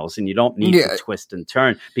panels, and you don't need to twist and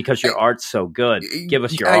turn, because your art's so good. Give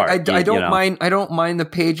us your art. I don't mind. I don't mind the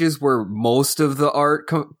pages where most of the art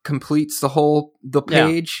completes the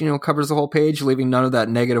page. You know, covers the whole page, leaving none of that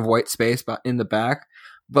negative white space in the back.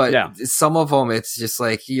 But some of them, it's just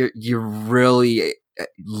like you're really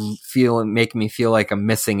making me feel like I'm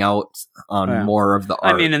missing out on more of the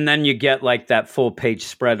art. I mean, and then you get like that full page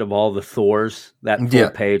spread of all the Thors. That full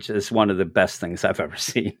page is one of the best things I've ever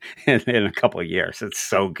seen in a couple of years. It's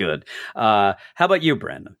so good. How about you,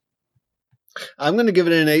 Brandon? I'm going to give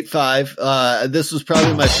it an 8.5. This was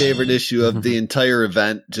probably my favorite issue of the entire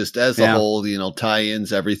event, just as a whole,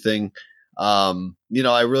 tie-ins, everything.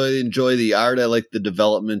 I really enjoy the art. I like the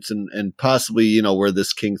developments and possibly, where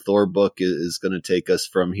this King Thor book is going to take us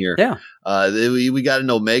from here. Yeah. We got an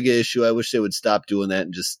Omega issue. I wish they would stop doing that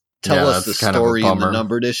and just tell us the story in the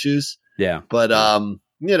numbered issues. Yeah. But,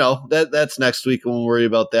 that's next week, and we'll worry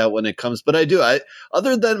about that when it comes. But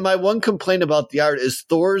other than my one complaint about the art is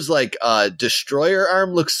Thor's destroyer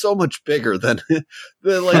arm looks so much bigger than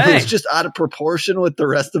it's just out of proportion with the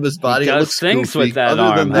rest of his body. He does it looks things goofy. with that other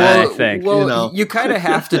arm, than that, I think. Well, you kind of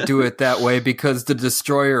have to do it that way because the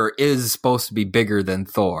destroyer is supposed to be bigger than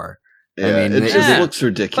Thor. Yeah, I mean, it just looks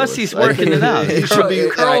ridiculous. Plus, he's working it out. He should be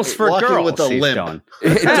curls for girls with a limp.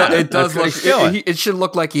 It does look. It should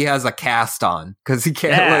look like he has a cast on, because he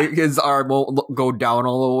can't. His arm won't go down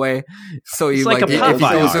all the way. So he like if he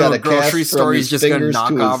goes to a grocery store, he's just going to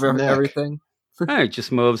knock off everything. It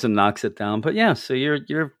just moves and knocks it down. But so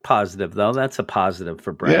you're positive though. That's a positive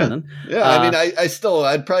for Brandon. Yeah. I mean,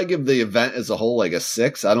 I'd probably give the event as a whole like a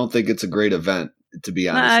 6. I don't think it's a great event, to be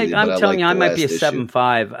honest. I'm telling you, I might be a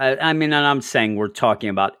 7.5. I mean, and I'm saying we're talking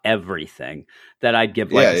about everything, that I'd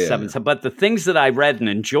give a 7. But the things that I read and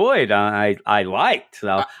enjoyed, I liked.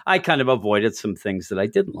 So I kind of avoided some things that I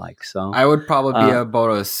didn't like. So I would probably be about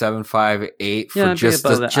a 7.5, 8 for just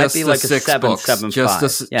the 6 books, 7.5.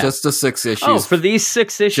 Just the 6 issues. Oh, for these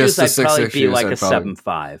 6 issues, I'd probably be like a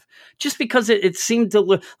 7.5. Just because it seemed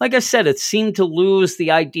to, like I said, it seemed to lose the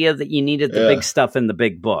idea that you needed the big stuff in the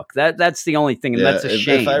big book. That's the only thing, and that's a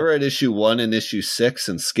shame. If I read issue 1 and issue 6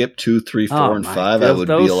 and skipped 2, 3, 4, and 5, I would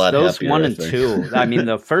be a lot happier. Those 1 and 2. I mean,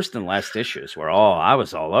 the first and last issues were I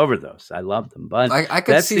was all over those. I loved them. But I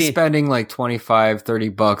could see spending like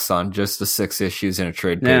 $25-$30 on just the 6 issues in a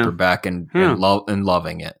trade paperback and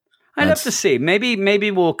loving it. I'd have to see.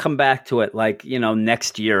 Maybe we'll come back to it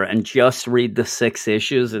next year and just read the 6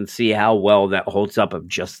 issues and see how well that holds up of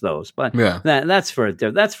just those. But that's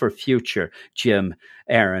for future, Jim,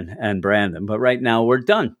 Aaron, and Brandon. But right now we're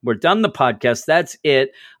done. We're done the podcast. That's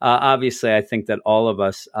it. Obviously, I think that all of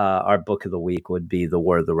us, our book of the week would be the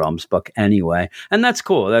War of the Realms book anyway. And that's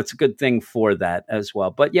cool. That's a good thing for that as well.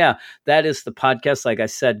 But that is the podcast. Like I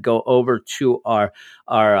said, go over to our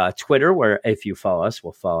Twitter, where if you follow us,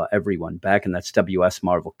 we'll follow everyone back. And that's WS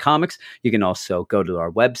Marvel Comics. You can also go to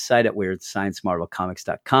our website at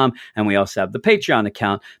WeirdScienceMarvelComics.com. And we also have the Patreon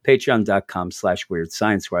account,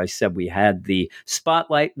 patreon.com/WeirdScience, where I said we had the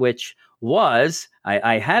Spotlight, which was,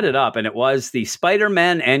 I had it up, and it was the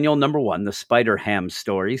Spider-Man Annual #1, the Spider-Ham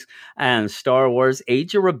stories, and Star Wars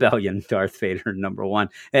Age of Rebellion, Darth Vader #1,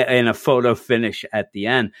 and a photo finish at the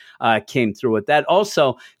end came through with that.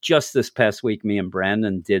 Also, just this past week, me and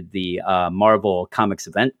Brandon did the Marvel Comics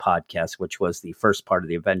Event podcast, which was the first part of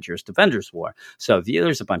the Avengers Defenders War. So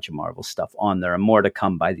there's a bunch of Marvel stuff on there, and more to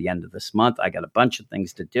come by the end of this month. I got a bunch of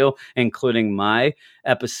things to do, including my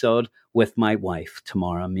episode with my wife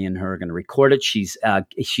tomorrow. Me and her are going to record it. She's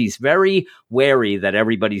very wary that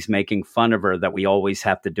everybody's making fun of her, that we always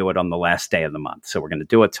have to do it on the last day of the month. So we're going to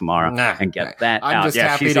do it tomorrour and get that out. I'm just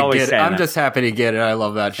happy to get it. I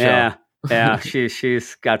love that show. Yeah,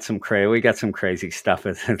 she's got some we got some crazy stuff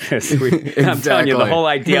this week. Exactly. I'm telling you, the whole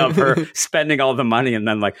idea of her spending all the money and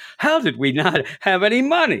then like, how did we not have any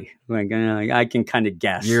money? Like, I can kind of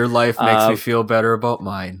guess. Your life makes me feel better about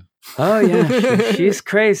mine. Oh yeah, she's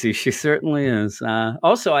crazy. She certainly is.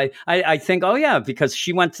 Also, I think, because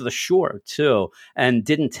she went to the shore too and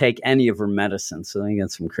didn't take any of her medicine, so they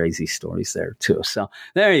got some crazy stories there too. So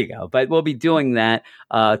there you go. But we'll be doing that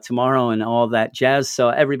tomorrow and all that jazz. So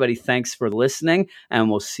everybody, thanks for listening,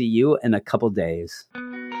 and we'll see you in a couple days.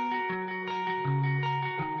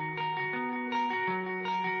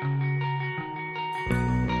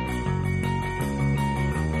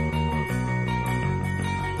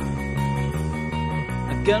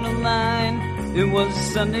 Got a line, it was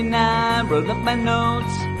Sunday night, wrote up my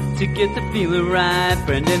notes to get the feeling right.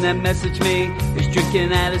 Brendan had messaged me, he's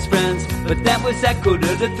drinking at his friends, but that was at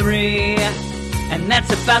 2:45. And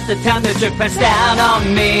that's about the time the jerk passed out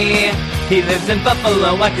on me. He lives in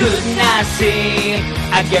Buffalo, why couldn't I see?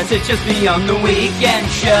 I guess it's just beyond the weekend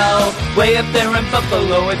show. Way up there in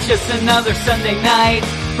Buffalo, it's just another Sunday night.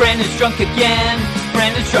 Brandon's drunk again,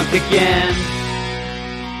 Brandon's drunk again.